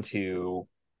hold on to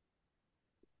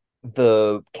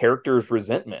the character's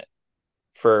resentment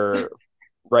for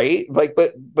right, like,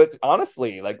 but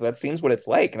honestly, like, that seems what it's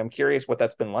like, and I'm curious what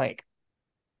that's been like.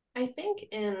 I think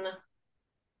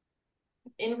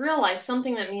in real life,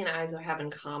 something that me and Izo have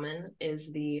in common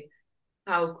is the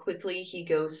how quickly he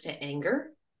goes to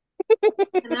anger.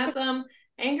 And that's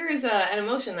anger is an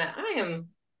emotion that I am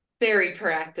very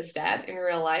practiced at in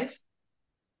real life.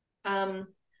 Um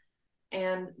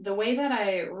and the way that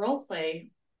I role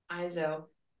play Izo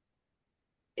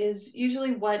is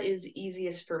usually what is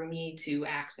easiest for me to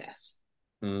access.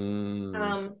 Mm,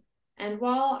 Um and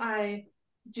while I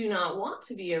do not want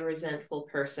to be a resentful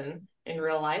person in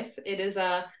real life, it is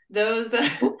those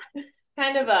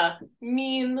kind of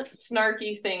mean,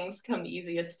 snarky things come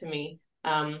easiest to me.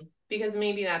 Because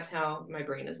maybe that's how my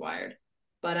brain is wired.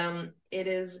 But it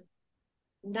is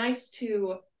nice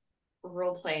to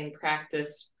role play and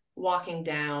practice walking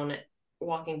down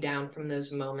from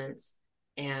those moments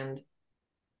and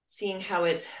seeing how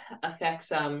it affects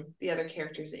the other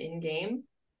characters in game.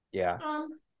 yeah. Um,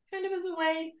 Kind of as a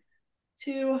way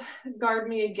to guard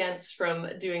me against from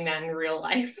doing that in real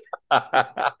life.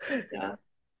 Yeah,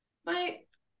 my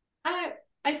I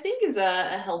I think is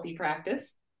a healthy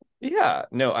practice. Yeah,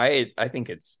 no, I think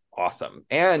it's awesome.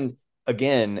 And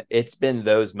again, it's been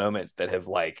those moments that have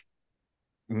like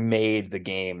made the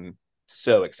game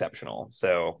so exceptional.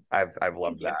 So I've Thank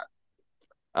loved you.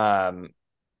 that.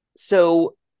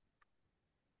 So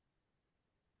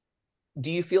do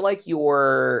you feel like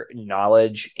your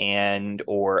knowledge and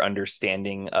or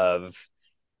understanding of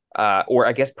or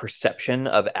I guess perception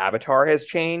of Avatar has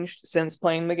changed since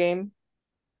playing the game?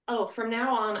 Oh, from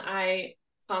now on, I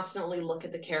constantly look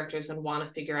at the characters and want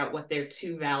to figure out what their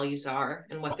two values are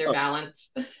and what their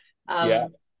balance, Yeah.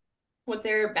 um, what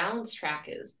their balance track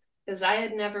is. Because I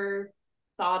had never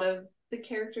thought of the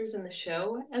characters in the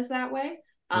show as that way.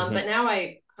 Hmm. But now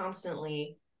I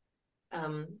constantly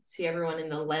see everyone in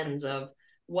the lens of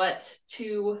what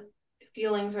two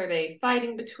feelings are they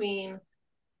fighting between?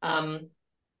 Um,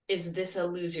 is this a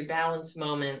lose your balance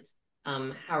moment?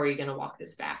 How are you going to walk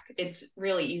this back? It's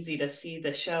really easy to see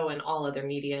the show and all other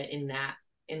media in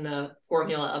the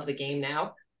formula of the game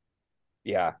now.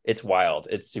 Yeah, it's wild.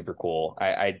 It's super cool.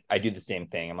 I do the same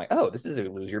thing. I'm like, oh, this is a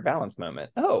lose your balance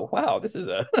moment. Oh, wow, this is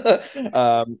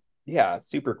a yeah,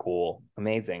 super cool.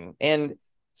 Amazing. And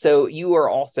so you are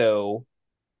also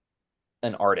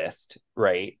an artist,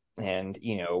 right? And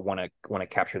want to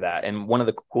capture that. And one of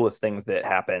the coolest things that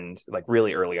happened like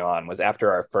really early on was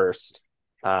after our first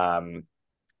um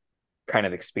kind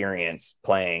of experience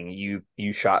playing,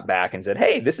 you shot back and said,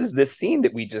 hey, this is this scene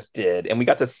that we just did, and we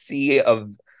got to see a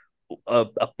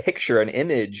picture, an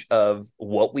image of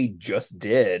what we just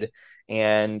did.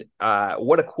 And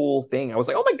what a cool thing. I was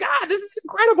like, oh my God, this is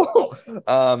incredible.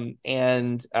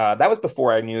 And that was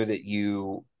before I knew that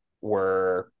you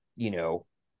were,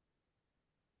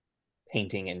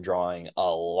 painting and drawing a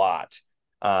lot.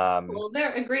 Um, Well,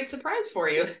 they're a great surprise for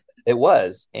you. it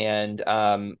was. And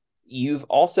you've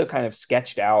also kind of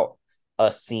sketched out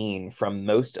a scene from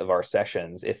most of our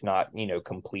sessions, if not,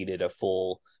 completed a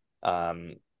full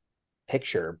um,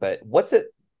 picture. But what's it?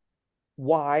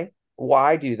 Why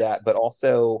do that? But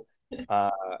also,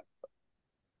 uh,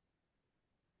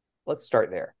 let's start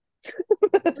there.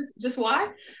 Just why?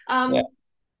 Yeah. Um,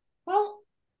 well,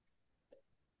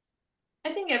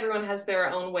 I think everyone has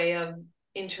their own way of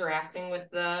interacting with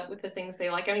the things they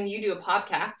like. I mean, you do a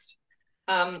podcast.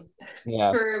 Um,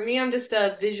 Yeah. for me, I'm just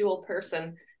a visual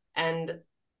person, and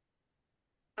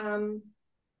um,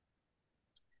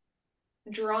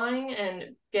 drawing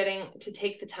and getting to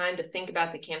take the time to think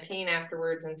about the campaign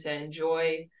afterwards and to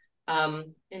enjoy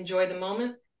the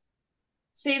moment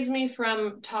saves me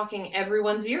from talking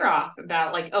everyone's ear off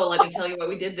about like, oh, let me tell you what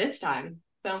we did this time.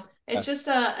 So it's just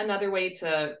another way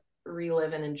to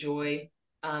relive and enjoy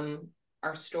um,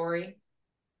 our story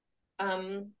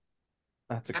um,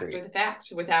 That's a after great. the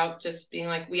fact without just being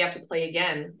like, we have to play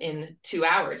again in 2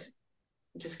 hours.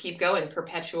 Just keep going,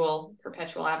 perpetual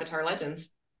Avatar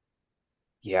Legends.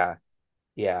 Yeah.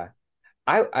 Yeah.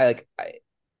 I like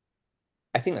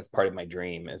I think that's part of my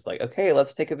dream is like, okay,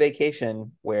 let's take a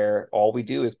vacation where all we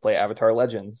do is play Avatar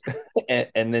Legends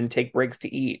and then take breaks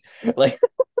to eat. Like,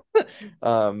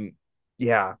 um,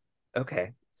 Yeah.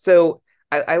 Okay. So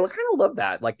I kind of love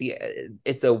that. Like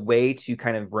it's a way to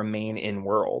kind of remain in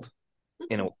world,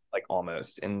 like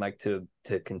almost, and like to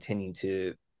continue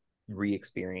to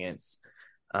re-experience.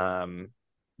 Um,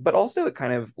 but also it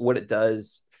kind of what it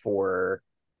does for,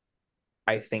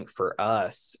 I think for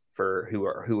us, for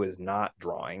who is not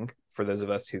drawing, for those of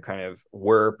us who kind of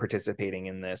were participating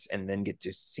in this and then get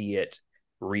to see it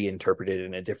reinterpreted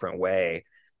in a different way,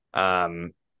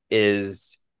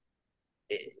 is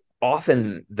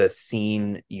often the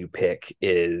scene you pick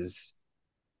is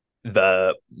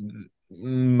the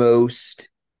most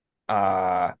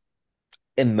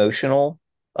emotional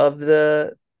of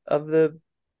the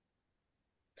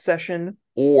session,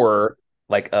 or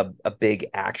like a big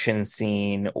action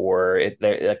scene, or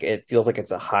like it feels like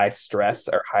it's a high stress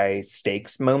or high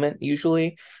stakes moment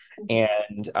usually.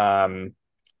 And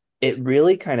it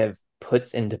really kind of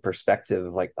puts into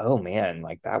perspective like, oh man,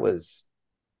 like that was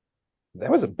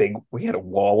a big, we had a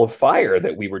wall of fire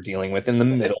that we were dealing with in the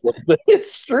middle of the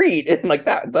street, and like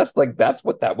that's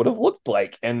what that would have looked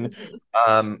like. And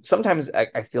sometimes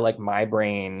I feel like my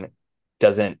brain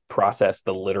doesn't process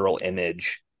the literal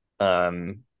image,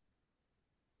 um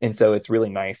and so it's really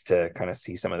nice to kind of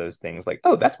see some of those things like,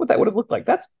 oh, that's what that would have looked like.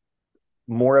 That's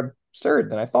more absurd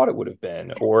than I thought it would have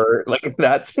been, or like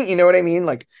that's, you know what I mean,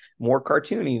 like more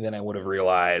cartoony than I would have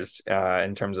realized,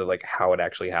 in terms of like how it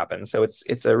actually happened. So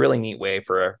it's a really neat way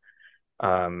for,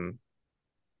 um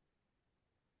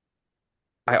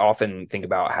I often think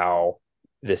about how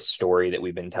this story that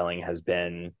we've been telling has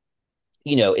been,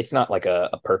 it's not like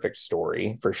a perfect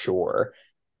story for sure,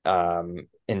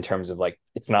 in terms of like,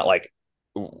 it's not like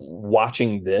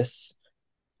watching this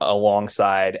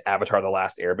alongside Avatar: The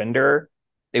Last Airbender,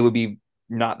 it would be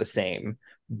not the same.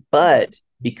 But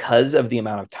because of the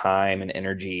amount of time and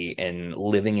energy in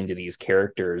living into these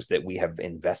characters that we have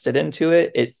invested into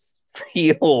it, it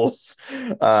feels,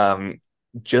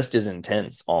 just as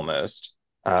intense almost.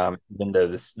 Even though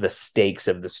the stakes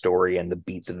of the story and the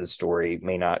beats of the story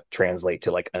may not translate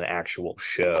to like an actual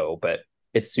show, but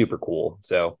it's super cool.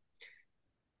 So,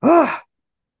 ah,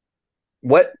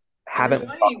 what haven't Either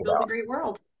we way, talked you built a about? great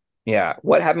world. Yeah.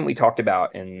 What haven't we talked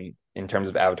about in terms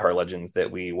of Avatar Legends that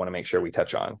we want to make sure we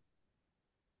touch on?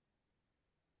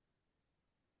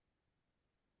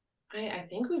 I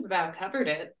think we've about covered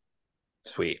it.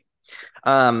 Sweet.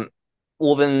 Um,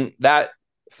 well then that,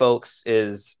 folks,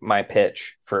 is my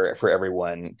pitch for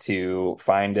everyone to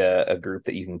find a group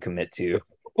that you can commit to.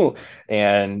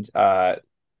 And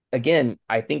again,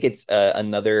 I think it's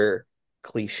another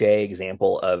cliche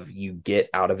example of you get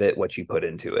out of it what you put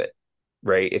into it,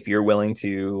 right? If you're willing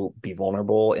to be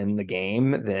vulnerable in the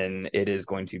game, then it is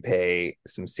going to pay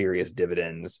some serious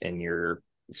dividends in your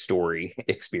story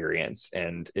experience,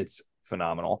 and it's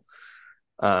phenomenal.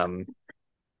 Um,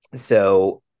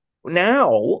 so now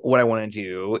what I want to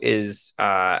do is,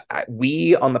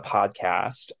 we on the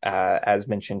podcast, as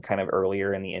mentioned kind of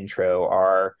earlier in the intro,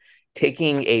 are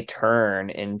taking a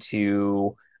turn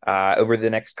into, over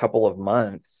the next couple of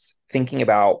months, thinking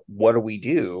about what do we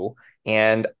do.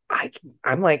 And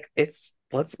I'm like, it's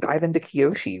let's dive into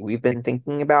Kyoshi. We've been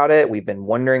thinking about it. We've been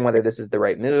wondering whether this is the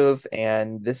right move,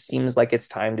 and this seems like it's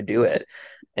time to do it.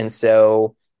 And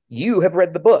so you have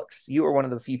read the books. You are one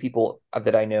of the few people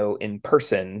that I know in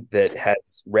person that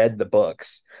has read the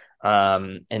books.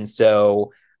 And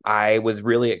so I was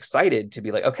really excited to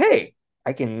be like, okay,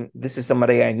 this is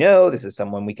somebody I know. This is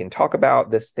someone we can talk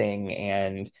about this thing.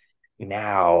 And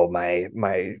now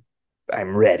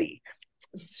I'm ready.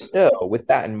 So with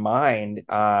that in mind,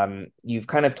 you've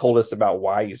kind of told us about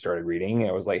why you started reading.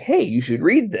 I was like, hey, you should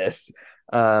read this.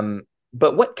 But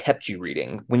what kept you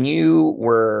reading when you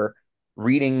were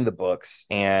reading the books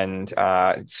and,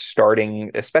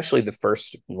 starting, especially the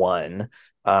first one?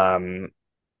 Um,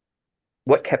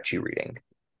 what kept you reading?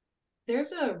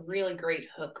 There's a really great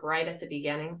hook right at the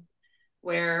beginning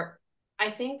where I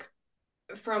think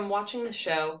from watching the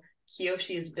show,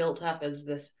 Kyoshi is built up as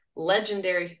this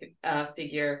legendary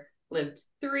figure, lived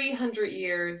 300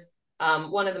 years,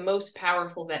 one of the most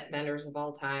powerful vet benders of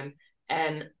all time.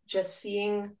 And just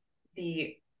seeing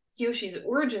the Kyoshi's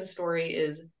origin story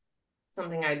is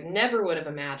something I never would have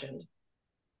imagined.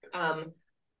 Um,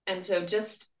 and so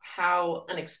just how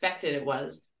unexpected it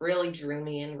was really drew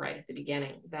me in right at the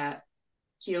beginning, that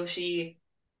Kyoshi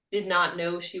did not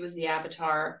know she was the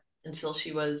Avatar until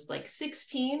she was like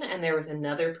 16, and there was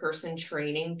another person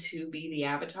training to be the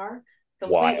Avatar.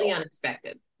 Completely Wild.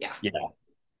 unexpected. Yeah. Yeah.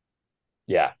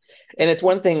 Yeah. And it's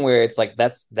one thing where it's like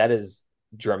that is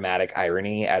dramatic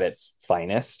irony at its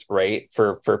finest, right?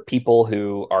 For people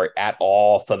who are at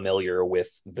all familiar with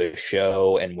the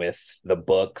show and with the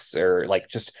books, or like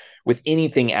just with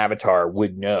anything Avatar,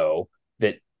 would know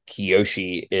that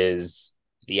Kyoshi is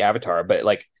the Avatar, but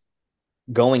like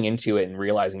going into it and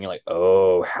realizing you're like,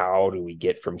 oh, how do we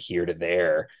get from here to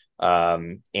there?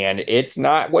 And it's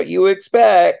not what you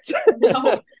expect.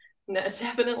 No, no, it's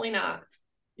definitely not.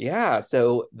 Yeah,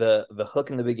 so the hook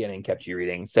in the beginning kept you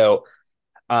reading. So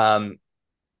um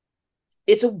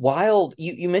it's a wild,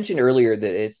 you mentioned earlier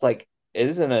that it's like it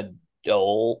is an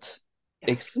adult Yes,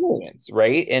 experience,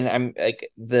 right? And I'm like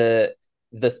the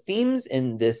themes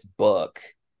in this book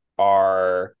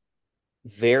are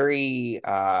very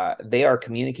they are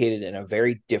communicated in a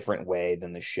very different way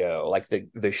than the show. Like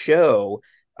the show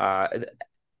uh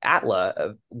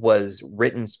ATLA was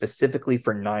written specifically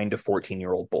for 9 to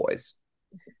 14-year-old boys.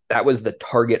 That was the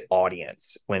target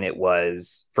audience when it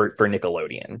was for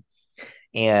Nickelodeon.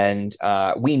 And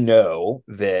we know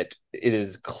that it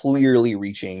is clearly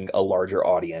reaching a larger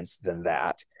audience than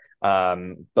that.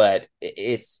 But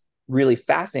it's really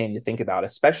fascinating to think about,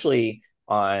 especially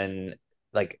on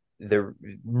like the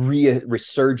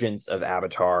resurgence of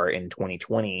Avatar in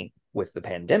 2020 with the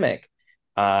pandemic.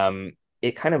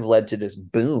 It kind of led to this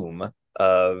boom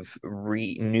of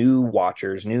new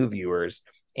watchers, new viewers,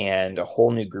 and a whole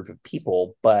new group of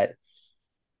people. But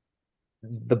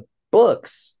the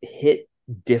books hit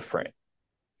different.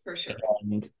 for sure.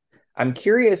 And I'm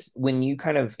curious, when you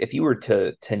kind of, if you were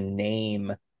to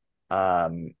name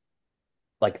um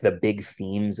like the big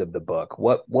themes of the book,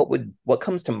 what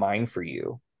comes to mind for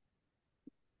you?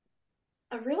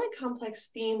 A really complex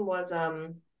theme was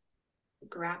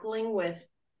grappling with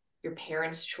your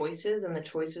parents' choices and the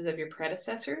choices of your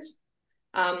predecessors.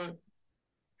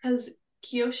 Because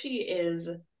Kyoshi is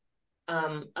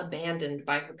abandoned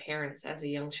by her parents as a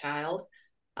young child.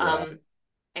 Yeah. Um,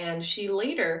 and she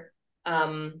later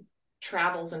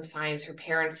travels and finds her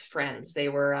parents' friends. They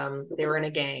were in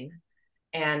a gang,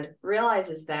 and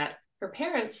realizes that her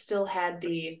parents still had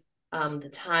the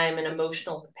time and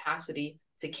emotional capacity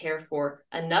to care for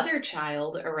another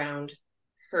child around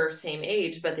her same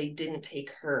age, but they didn't take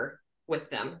her with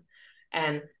them.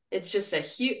 And it's just a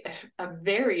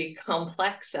very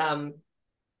complex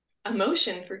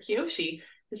emotion for Kyoshi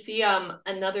to see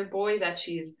another boy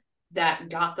that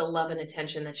got the love and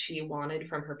attention that she wanted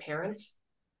from her parents.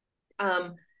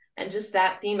 Um, and just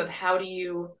that theme of how do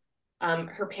you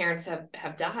her parents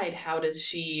have died, how does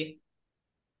she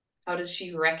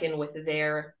reckon with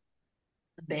their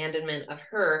abandonment of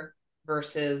her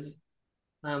versus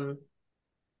um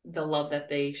the love that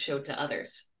they showed to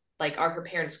others? Like, are her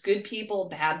parents good people,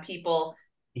 bad people?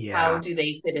 How Yeah. do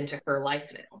they fit into her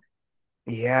life now?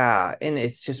 Yeah. And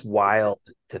it's just wild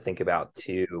to think about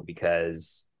too,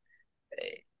 because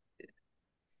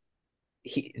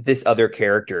this other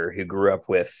character who grew up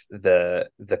with the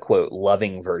quote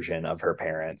loving version of her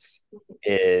parents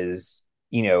is,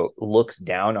 looks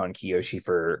down on Kiyoshi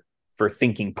for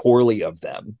thinking poorly of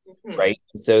them, Mm-hmm. right?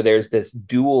 So there's this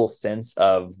dual sense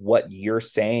of what you're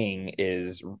saying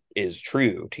is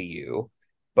true to you,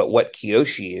 but what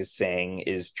Kiyoshi is saying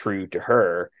is true to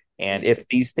her. And Mm-hmm. if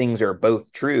these things are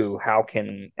both true, how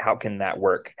can that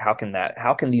work? How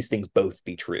can these things both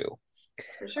be true?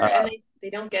 For sure. Uh, And they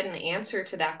don't get an answer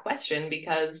to that question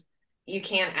because you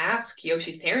can't ask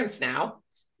Yoshi's parents now.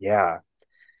 yeah.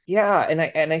 Yeah,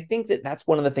 and I think that that's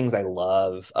one of the things I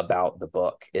love about the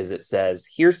book is it says,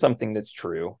 here's something that's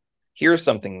true. Here's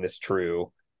something that's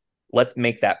true. Let's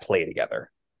make that play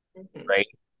together, Mm-hmm. right?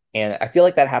 And I feel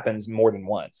like that happens more than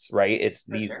once, right? It's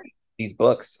For these sure. these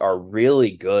books are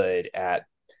really good at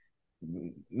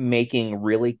making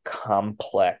really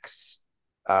complex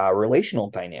relational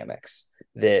dynamics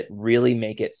that really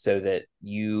make it so that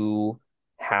you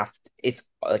have it's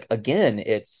like, again,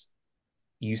 it's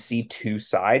you see two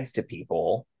sides to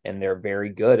people, and they're very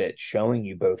good at showing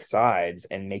you both sides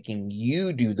and making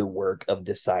you do the work of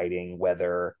deciding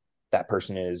whether that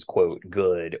person is quote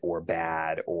good or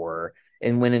bad, or,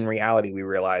 and when in reality we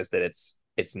realize that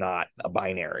it's not a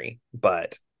binary,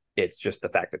 but it's just the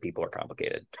fact that people are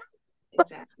complicated.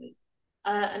 Exactly.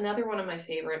 Another one of my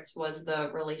favorites was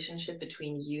the relationship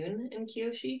between Yoon and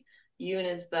Kyoshi.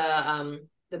 Yoon is the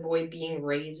boy being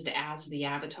raised as the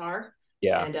Avatar,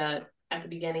 Yeah. and at the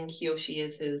beginning, Kyoshi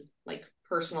is his like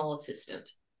personal assistant,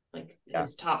 like Yeah.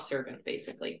 his top servant,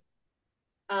 basically.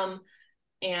 Um,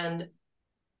 and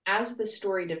as the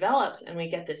story develops, and we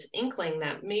get this inkling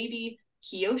that maybe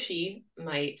Kyoshi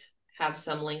might have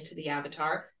some link to the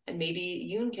Avatar, and maybe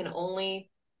Yoon can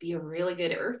only be a really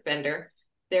good Earthbender,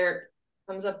 there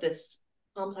comes up this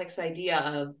complex idea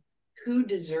of who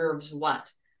deserves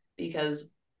what,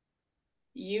 because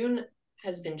Yoon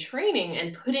has been training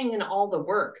and putting in all the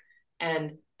work,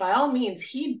 and by all means,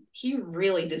 he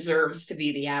really deserves to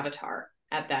be the Avatar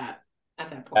at that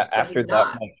point, but After he's that,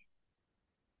 not.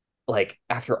 like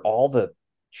after all the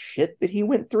shit that he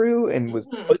went through and was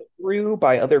Mm-hmm. put through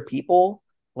by other people,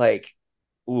 like,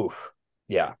 oof,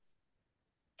 yeah,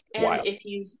 it's And wild. if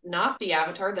he's not the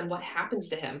Avatar, then what happens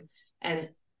to him? And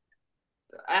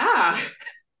ah,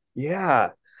 Yeah.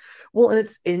 Well, and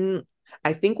it's in,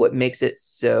 I think what makes it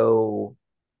so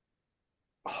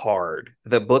hard,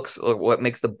 the books, what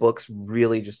makes the books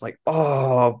really just like,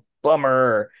 oh,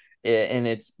 bummer. And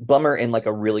it's bummer in like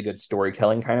a really good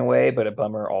storytelling kind of way, but a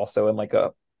bummer also in like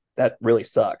a that really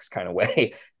sucks kind of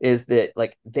way, is that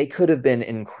like they could have been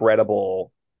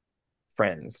incredible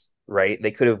friends, right?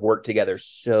 They could have worked together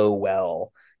so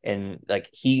well. And like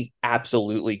he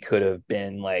absolutely could have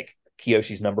been like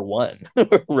Kyoshi's number one,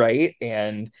 right?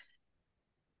 And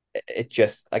it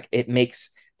just like it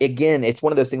makes, again, it's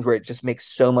one of those things where it just makes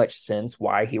so much sense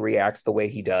why he reacts the way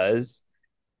he does.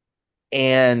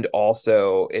 And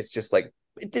also it's just like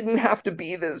it didn't have to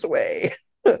be this way.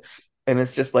 And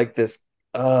it's just like this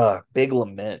big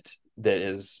lament that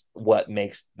is what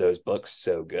makes those books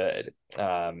so good.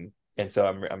 And so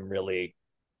I'm really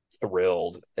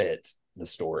thrilled at the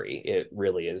story. It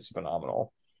really is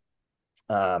phenomenal.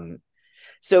 Um,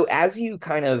 so as you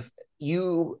kind of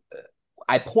you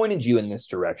I pointed you in this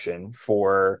direction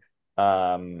for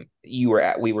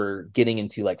we were getting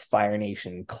into like Fire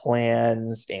Nation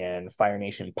clans and Fire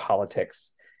Nation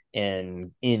politics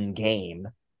in game,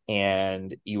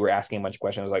 and you were asking a bunch of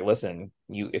questions. I was like, listen,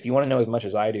 you if you want to know as much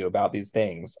as I do about these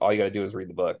things, all you got to do is read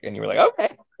the book. And you were like,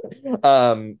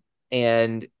 okay.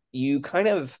 And you kind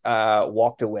of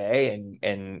walked away,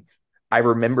 and I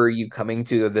remember you coming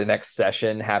to the next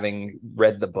session having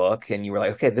read the book, and you were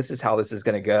like, okay, this is how this is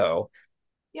going to go.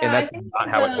 yeah, And I that's think this not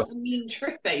is how it went. a mean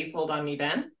trick that you pulled on me,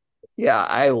 Ben. Yeah,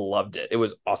 I loved it. It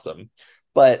was awesome.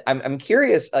 But I'm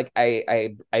curious, like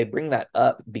I bring that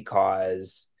up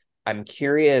because I'm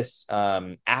curious,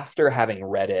 after having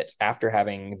read it, after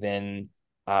having then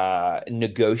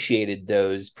negotiated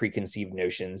those preconceived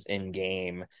notions in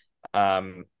game,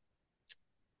 um,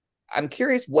 I'm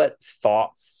curious what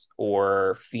thoughts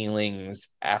or feelings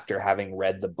after having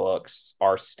read the books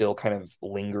are still kind of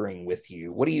lingering with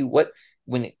you. What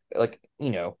when like,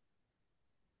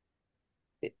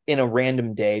 in a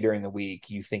random day during the week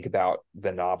you think about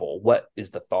the novel, what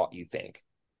is the thought you think?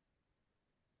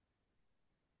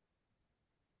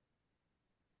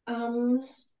 Um,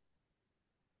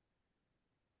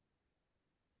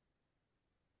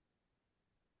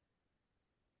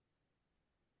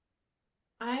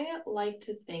 I like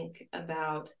to think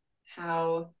about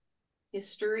how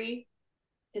history,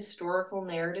 historical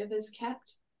narrative is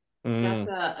kept. That's Mm,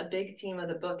 a big theme of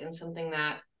the book and something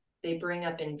that they bring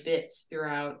up in bits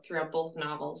throughout both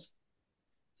novels.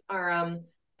 Are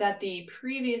that the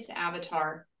previous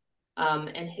Avatar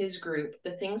and his group,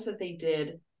 the things that they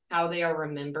did, how they are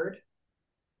remembered,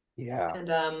 yeah,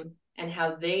 and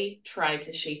how they try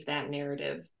to shape that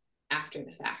narrative after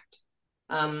the fact.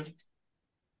 Um,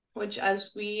 which,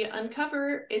 as we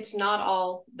uncover, it's not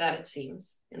all that it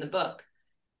seems in the book.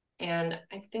 And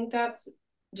I think that's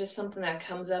just something that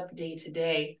comes up day to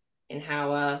day in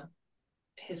how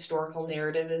historical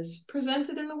narrative is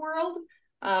presented in the world.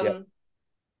 yeah, Um,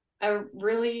 a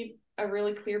really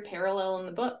clear parallel in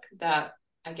the book that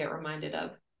I get reminded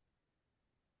of.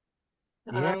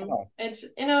 yeah, It's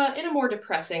in a more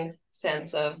depressing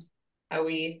sense of how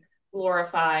we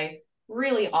glorify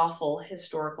really awful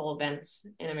historical events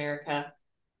in America,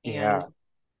 yeah,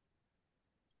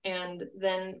 and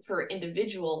then for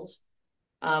individuals,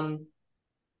 um,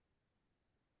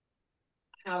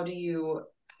 how do you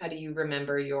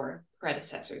remember your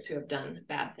predecessors who have done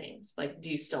bad things? Like, do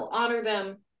you still honor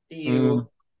them? Do mm, you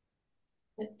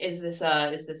is this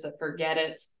a forget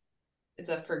it? Is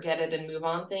a forget it and move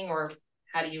on thing, or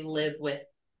how do you live with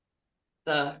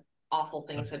the awful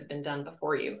things that have been done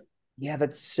before you? yeah.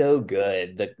 That's so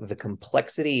good. The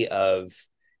complexity of,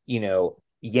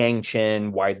 Yang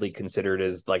Chen, widely considered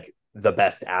as like the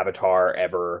best avatar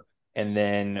ever, and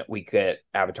then we get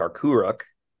Avatar Kuruk,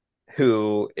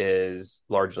 who is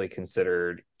largely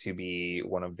considered to be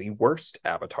one of the worst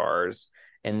avatars.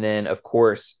 And then, of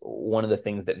course, one of the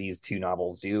things that these two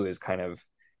novels do is kind of,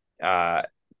 uh,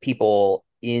 people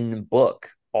in book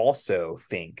also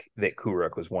think that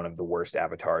Kuruk was one of the worst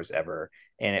avatars ever.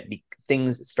 And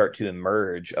things start to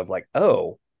emerge of like,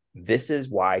 oh, this is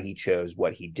why he chose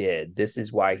what he did. This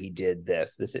is why he did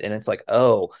this. And it's like,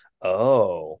 oh,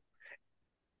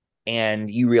 And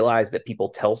you realize that people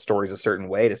tell stories a certain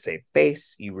way to save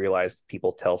face. You realize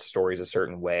people tell stories a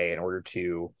certain way in order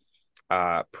to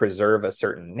preserve a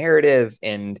certain narrative.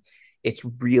 And it's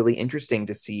really interesting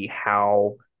to see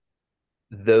how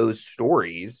those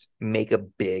stories make a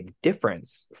big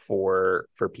difference for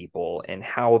people, and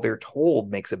how they're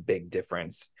told makes a big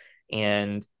difference.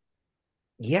 And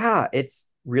yeah, it's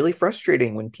really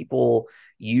frustrating when people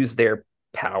use their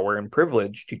power and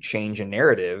privilege to change a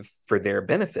narrative for their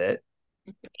benefit,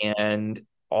 and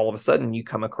all of a sudden you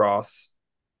come across,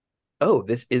 oh,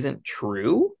 this isn't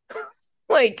true.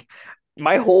 Like,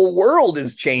 my whole world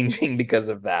is changing because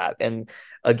of that. And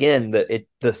again,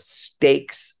 the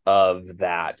stakes of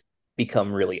that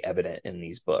become really evident in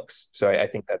these books. So I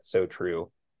think that's so true.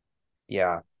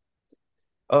 Yeah.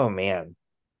 Oh man.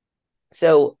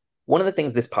 So one of the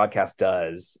things this podcast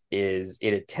does is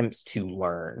it attempts to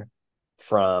learn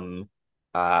from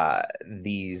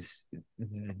the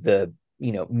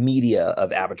media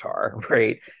of Avatar,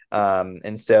 right?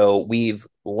 And so we've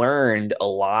learned a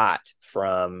lot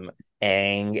from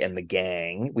Aang and the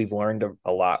gang. We've learned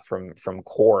a lot from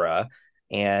Korra,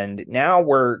 and now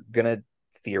we're gonna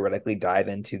theoretically dive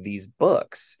into these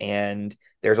books, and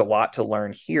there's a lot to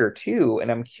learn here too. And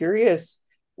I'm curious,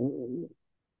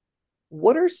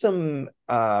 what are some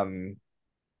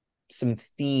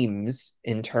themes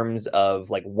in terms of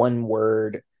like one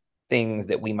word things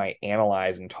that we might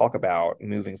analyze and talk about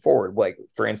moving forward? Like,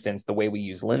 for instance, the way we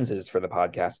use lenses for the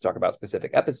podcast to talk about specific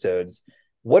episodes.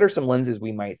 What are some lenses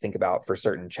we might think about for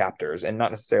certain chapters, and not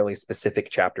necessarily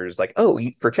specific chapters like, oh,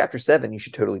 for chapter 7 you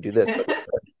should totally do this,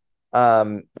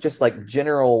 but just like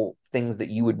general things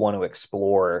that you would want to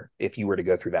explore if you were to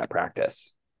go through that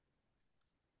practice.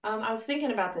 I was thinking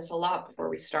about this a lot before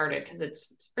we started because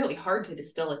it's really hard to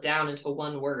distill it down into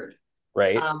one word.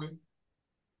 Right.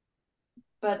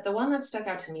 But the one that stuck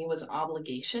out to me was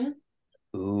obligation.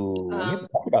 Ooh, we haven't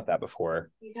talked about that before.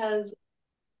 Because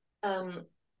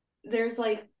there's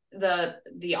like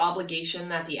the obligation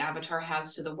that the Avatar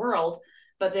has to the world,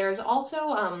 but there's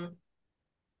also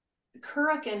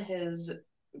Kuruk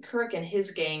and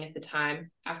his gang at the time.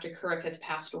 After Kuruk has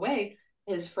passed away,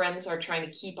 his friends are trying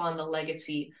to keep on the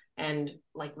legacy and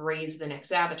like raise the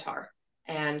next Avatar.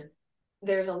 And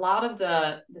there's a lot of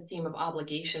the theme of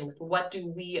obligation with what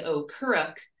do we owe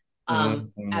Kuruk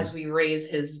as we raise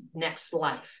his next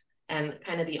life, and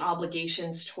kind of the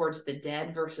obligations towards the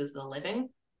dead versus the living.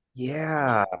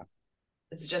 Yeah.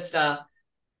 It's just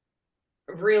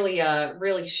really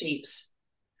shapes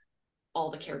all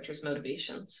the characters'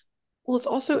 motivations. Well, it's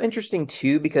also interesting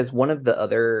too, because one of the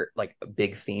other like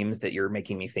big themes that you're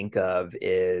making me think of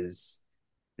is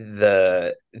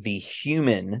the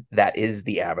human that is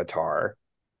the avatar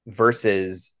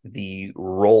versus the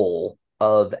role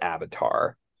of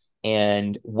avatar.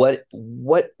 And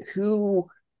who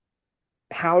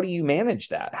how do you manage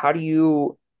that? How do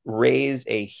you raise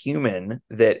a human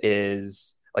that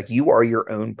is like, you are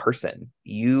your own person?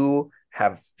 You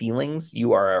have feelings,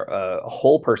 you are a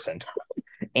whole person,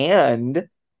 and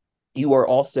you are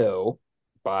also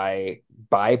by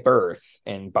birth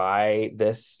and by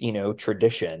this,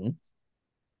 tradition,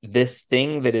 this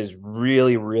thing that is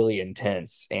really, really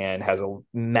intense and has a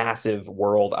massive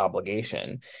world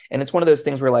obligation. And it's one of those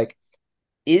things where, like,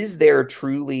 is there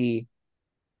truly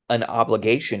an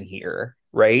obligation here,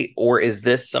 right? Or is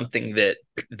this something that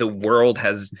the world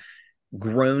has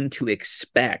grown to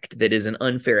expect, that is an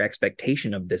unfair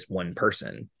expectation of this one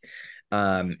person?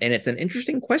 And it's an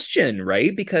interesting question,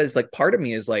 right? Because like part of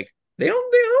me is like, they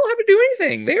don't have to do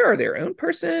anything. They are their own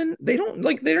person.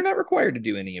 They're not required to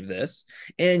do any of this.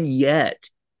 And yet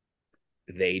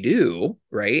they do,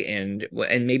 right? And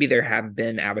maybe there have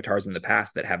been avatars in the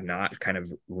past that have not kind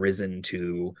of risen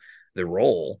to the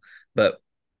role, but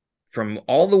from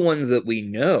all the ones that we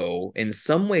know, in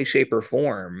some way, shape, or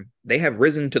form, they have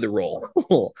risen to the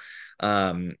role,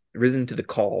 risen to the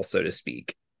call, so to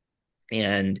speak.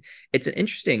 And it's an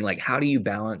interesting, like, how do you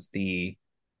balance the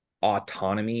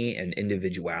autonomy and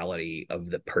individuality of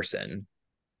the person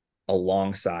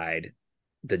alongside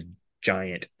the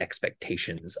giant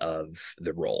expectations of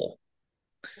the role?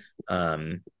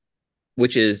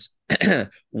 Which is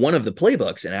one of the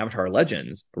playbooks in Avatar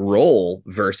Legends: role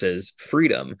versus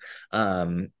freedom.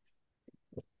 The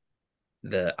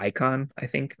icon, I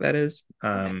think that is.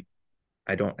 I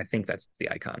think that's the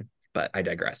icon, but I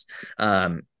digress.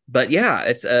 But yeah,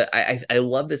 it's I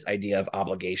love this idea of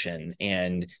obligation,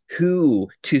 and to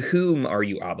whom are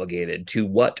you obligated? To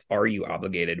what are you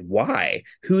obligated? Why?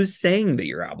 Who's saying that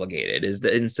you're obligated?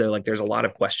 And so like there's a lot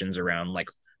of questions around like,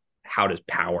 how does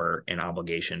power and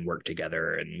obligation work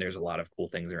together? And there's a lot of cool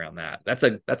things around that. That's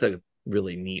a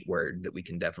really neat word that we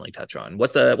can definitely touch on.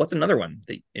 What's another one?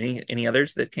 Any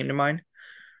others that came to mind?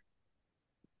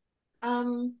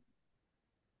 Um,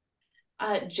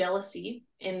 Jealousy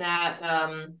in that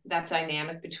that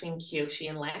dynamic between Kyoshi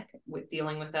and Lek with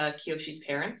dealing with Kyoshi's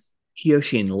parents.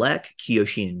 Kyoshi and Lek,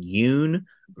 Kyoshi and Yoon,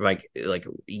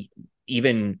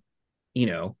 even you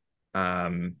know,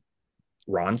 um,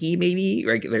 Ronki maybe.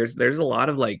 Like there's a lot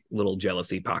of like little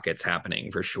jealousy pockets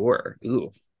happening for sure.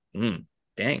 Ooh,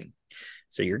 dang.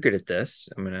 So you're good at this.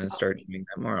 I'm gonna Oh, start doing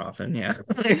that more often. Yeah.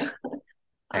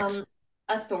 Excellent. um,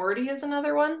 Authority is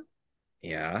another one,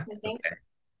 Yeah. I think. Okay.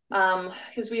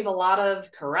 Because we have a lot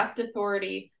of corrupt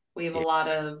authority. We have a Yeah. lot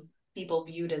of people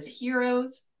viewed as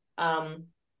heroes, um,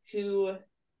 who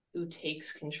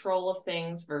takes control of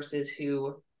things versus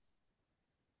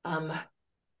um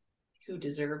who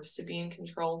deserves to be in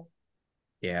control.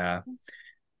 Yeah.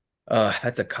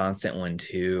 That's a constant one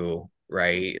too,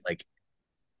 right? Like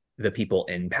the people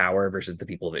in power versus the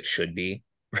people that should be,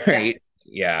 right? Yes,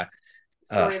 Yeah.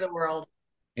 story of the world.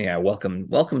 Yeah,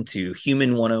 welcome to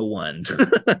Human 101.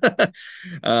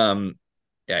 um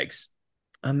Yikes.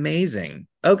 Amazing.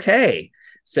 Okay.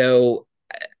 So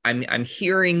I'm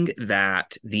hearing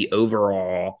that the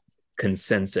overall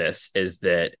consensus is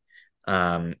that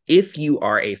if you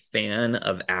are a fan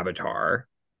of Avatar,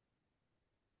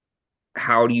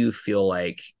 how do you feel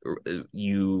like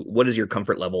what is your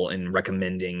comfort level in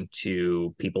recommending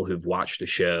to people who've watched the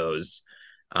shows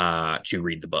to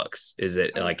read the books? Is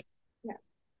it Oh, like yeah.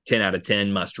 10 out of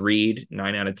 10 must read,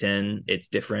 9 out of 10 it's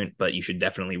different but you should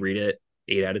definitely read it,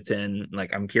 8 out of 10?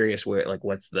 Like I'm curious where like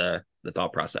what's the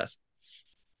thought process?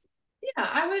 Yeah,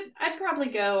 I'd probably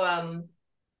go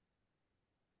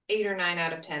 8 or 9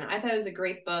 out of 10. I thought it was a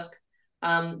great book.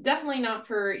 Definitely not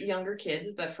for younger kids,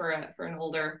 but for an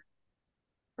older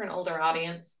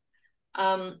audience.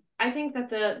 I think that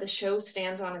the show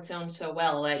stands on its own so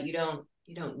well that you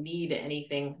don't need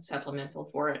anything supplemental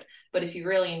for it. But if you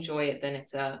really enjoy it, then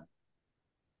it's a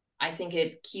I think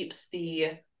it keeps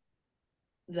the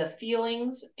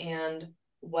feelings and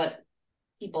what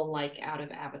people like out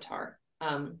of Avatar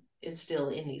is still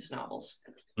in these novels.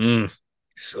 Mm,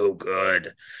 so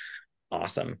good.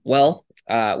 Awesome. Well,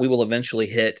 we will eventually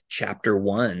hit chapter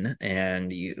one,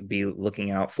 and you be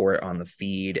looking out for it on the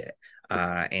feed.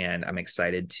 And I'm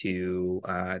excited to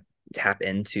tap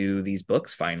into these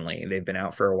books finally. They've been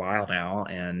out for a while now,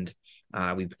 and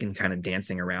we've been kind of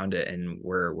dancing around it, and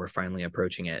we're finally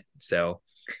approaching it. So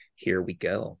here we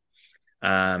go.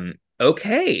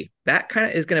 Okay, that kind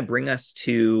of is going to bring us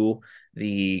to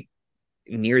the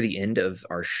near the end of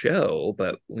our show,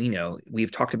 but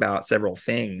we've talked about several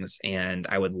things, and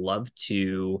I would love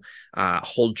to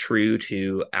hold true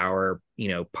to our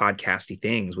podcasty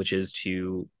things, which is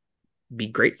to be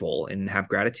grateful and have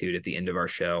gratitude at the end of our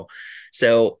show.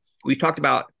 So we've talked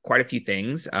about quite a few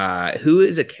things. Who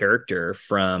is a character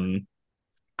from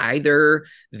either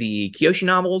the Kyoshi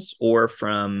novels or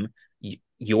from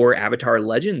your Avatar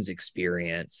Legends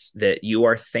experience that you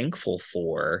are thankful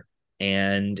for,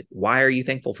 and why are you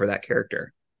thankful for that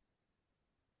character?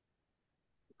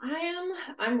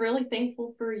 I'm really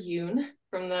thankful for Yoon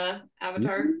from the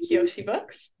Avatar Ooh, Kyoshi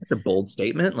books. that's a bold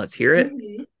statement. Let's hear it.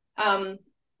 Mm-hmm.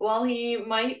 While he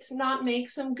might not make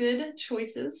some good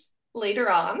choices later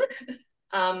on,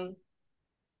 um,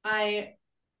 I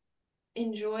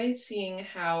enjoy seeing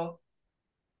how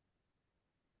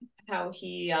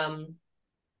he um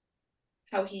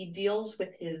how he deals with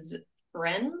his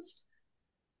friends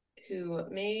who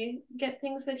may get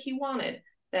things that he wanted,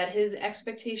 that his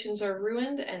expectations are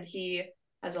ruined and he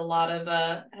has a lot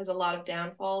of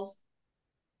downfalls,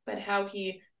 but how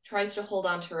he tries to hold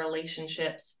on to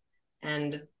relationships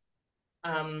and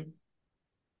um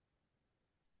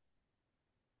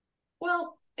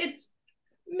well, it's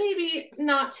maybe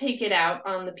not take it out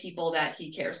on the people that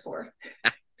he cares for.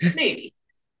 Maybe.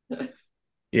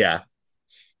 Yeah.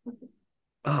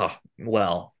 Oh,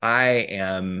 well, I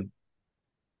am.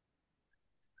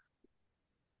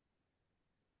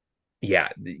 Yeah,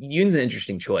 Yoon's an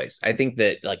interesting choice. I think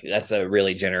that like that's a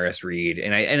really generous read,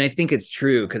 and I think it's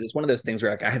true because it's one of those things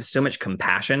where like I have so much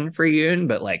compassion for Yoon,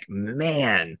 but like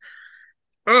man,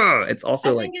 it's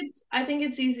also like I think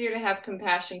it's easier to have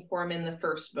compassion for him in the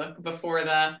first book before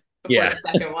yeah,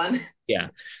 the second one. yeah.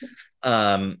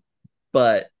 Um,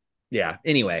 but yeah.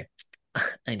 Anyway,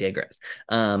 I digress.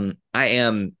 I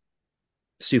am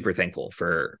super thankful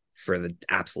for the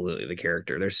absolutely the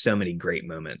character. There's so many great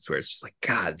moments where it's just like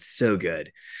God, so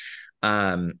good.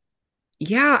 Um,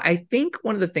 yeah, I think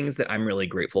one of the things that I'm really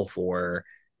grateful for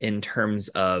in terms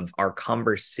of our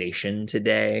conversation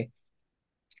today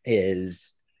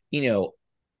is, you know,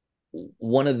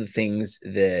 one of the things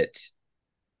that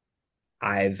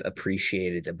I've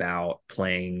appreciated about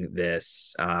playing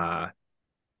this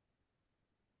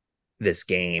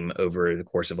game over the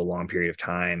course of a long period of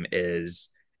time is,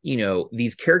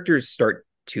 these characters start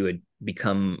to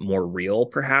become more real,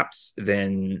 perhaps,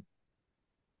 than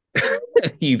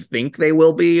you think they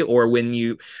will be, or when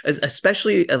you,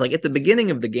 especially like at the beginning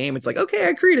of the game, it's like, okay,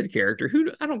 I created a character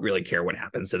who I don't really care what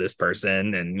happens to this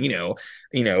person. And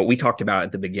we talked about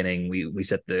at the beginning, we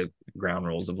set the ground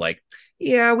rules of like,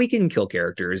 yeah, we can kill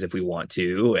characters if we want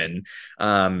to. And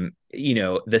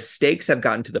the stakes have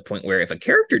gotten to the point where if a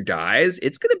character dies,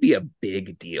 it's going to be a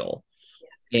big deal.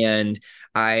 Yes. And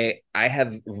I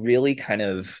have really kind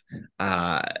of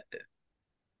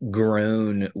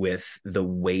grown with the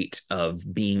weight of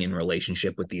being in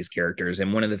relationship with these characters.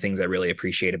 And one of the things I really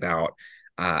appreciate about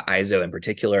Izo in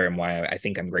particular, and why I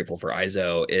think I'm grateful for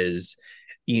Izo, is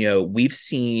we've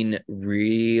seen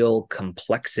real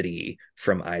complexity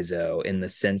from Izo in the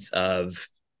sense of,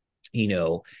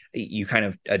 you kind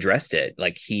of addressed it.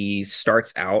 Like, he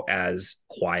starts out as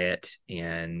quiet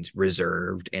and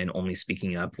reserved and only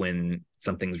speaking up when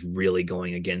something's really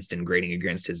going against and grating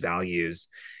against his values.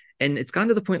 And it's gotten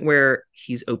to the point where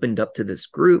he's opened up to this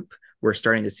group. We're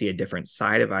starting to see a different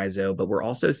side of Izo, but we're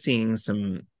also seeing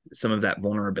some of that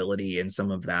vulnerability and some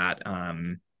of that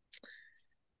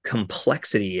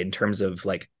complexity in terms of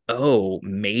like, oh,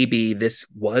 maybe this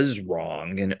was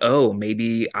wrong, and oh,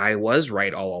 maybe I was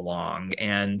right all along.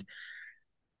 And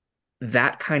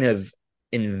that kind of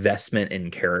investment in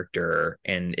character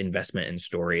and investment in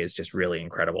story is just really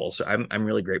incredible. So I'm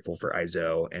really grateful for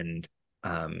Izo, and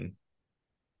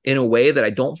in a way that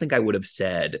I don't think I would have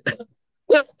said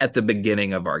at the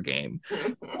beginning of our game.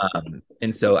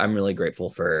 And so I'm really grateful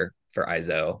for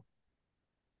Izo,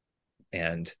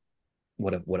 and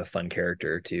what a fun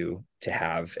character to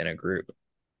have in a group.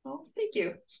 Oh, thank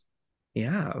you.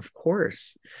 Yeah, of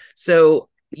course. So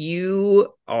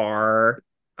you are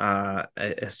a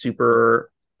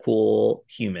super cool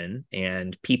human,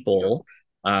 and people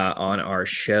on our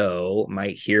show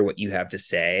might hear what you have to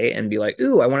say and be like,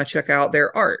 ooh, I want to check out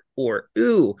their art, or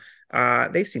ooh,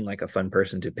 they seem like a fun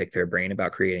person to pick their brain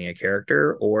about creating a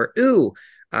character, or ooh,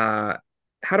 how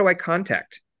do I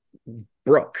contact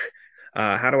Brooke?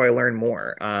 How do I learn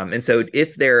more? And so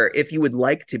if you would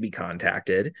like to be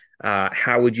contacted,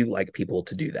 how would you like people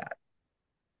to do that?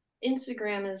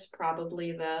 Instagram is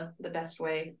probably the best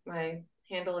way. My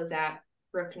handle is at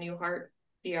Brooke Newhart,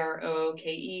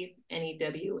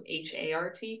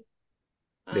 BrookeNewhart.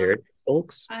 There it is,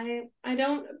 folks. I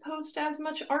don't post as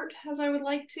much art as I would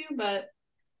like to, but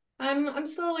I'm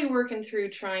slowly working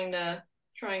through trying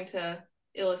to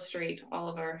illustrate all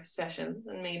of our sessions,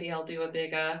 and maybe I'll do a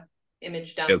big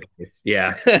image dump. Showcase.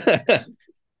 Yeah.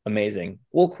 Amazing.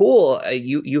 Well, cool.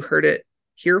 You heard it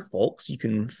here, folks. You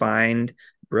can find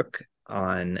Brooke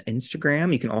on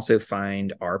Instagram. You can also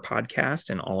find our podcast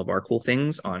and all of our cool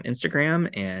things on Instagram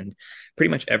and pretty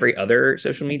much every other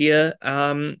social media.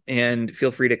 And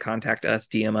feel free to contact us,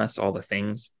 DM us, all the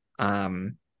things.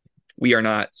 We are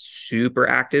not super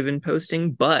active in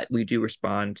posting, but we do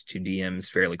respond to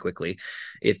DMs fairly quickly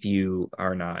if you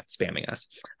are not spamming us.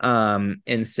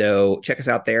 And so check us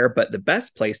out there. But the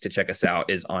best place to check us out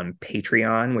is on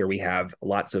Patreon, where we have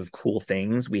lots of cool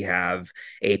things. We have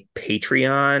a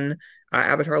Patreon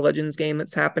Avatar Legends game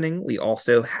that's happening. We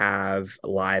also have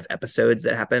live episodes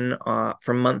that happen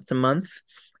from month to month,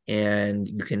 and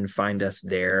you can find us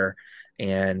there.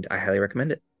 And I highly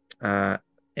recommend it.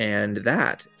 And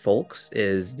that, folks,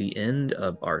 is the end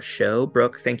of our show.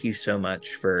 Brooke, thank you so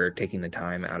much for taking the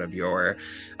time out of your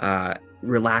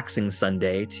relaxing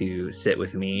Sunday to sit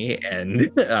with me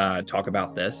and talk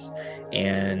about this.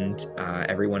 And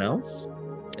everyone else,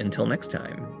 until next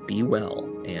time, be well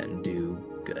and do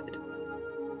good.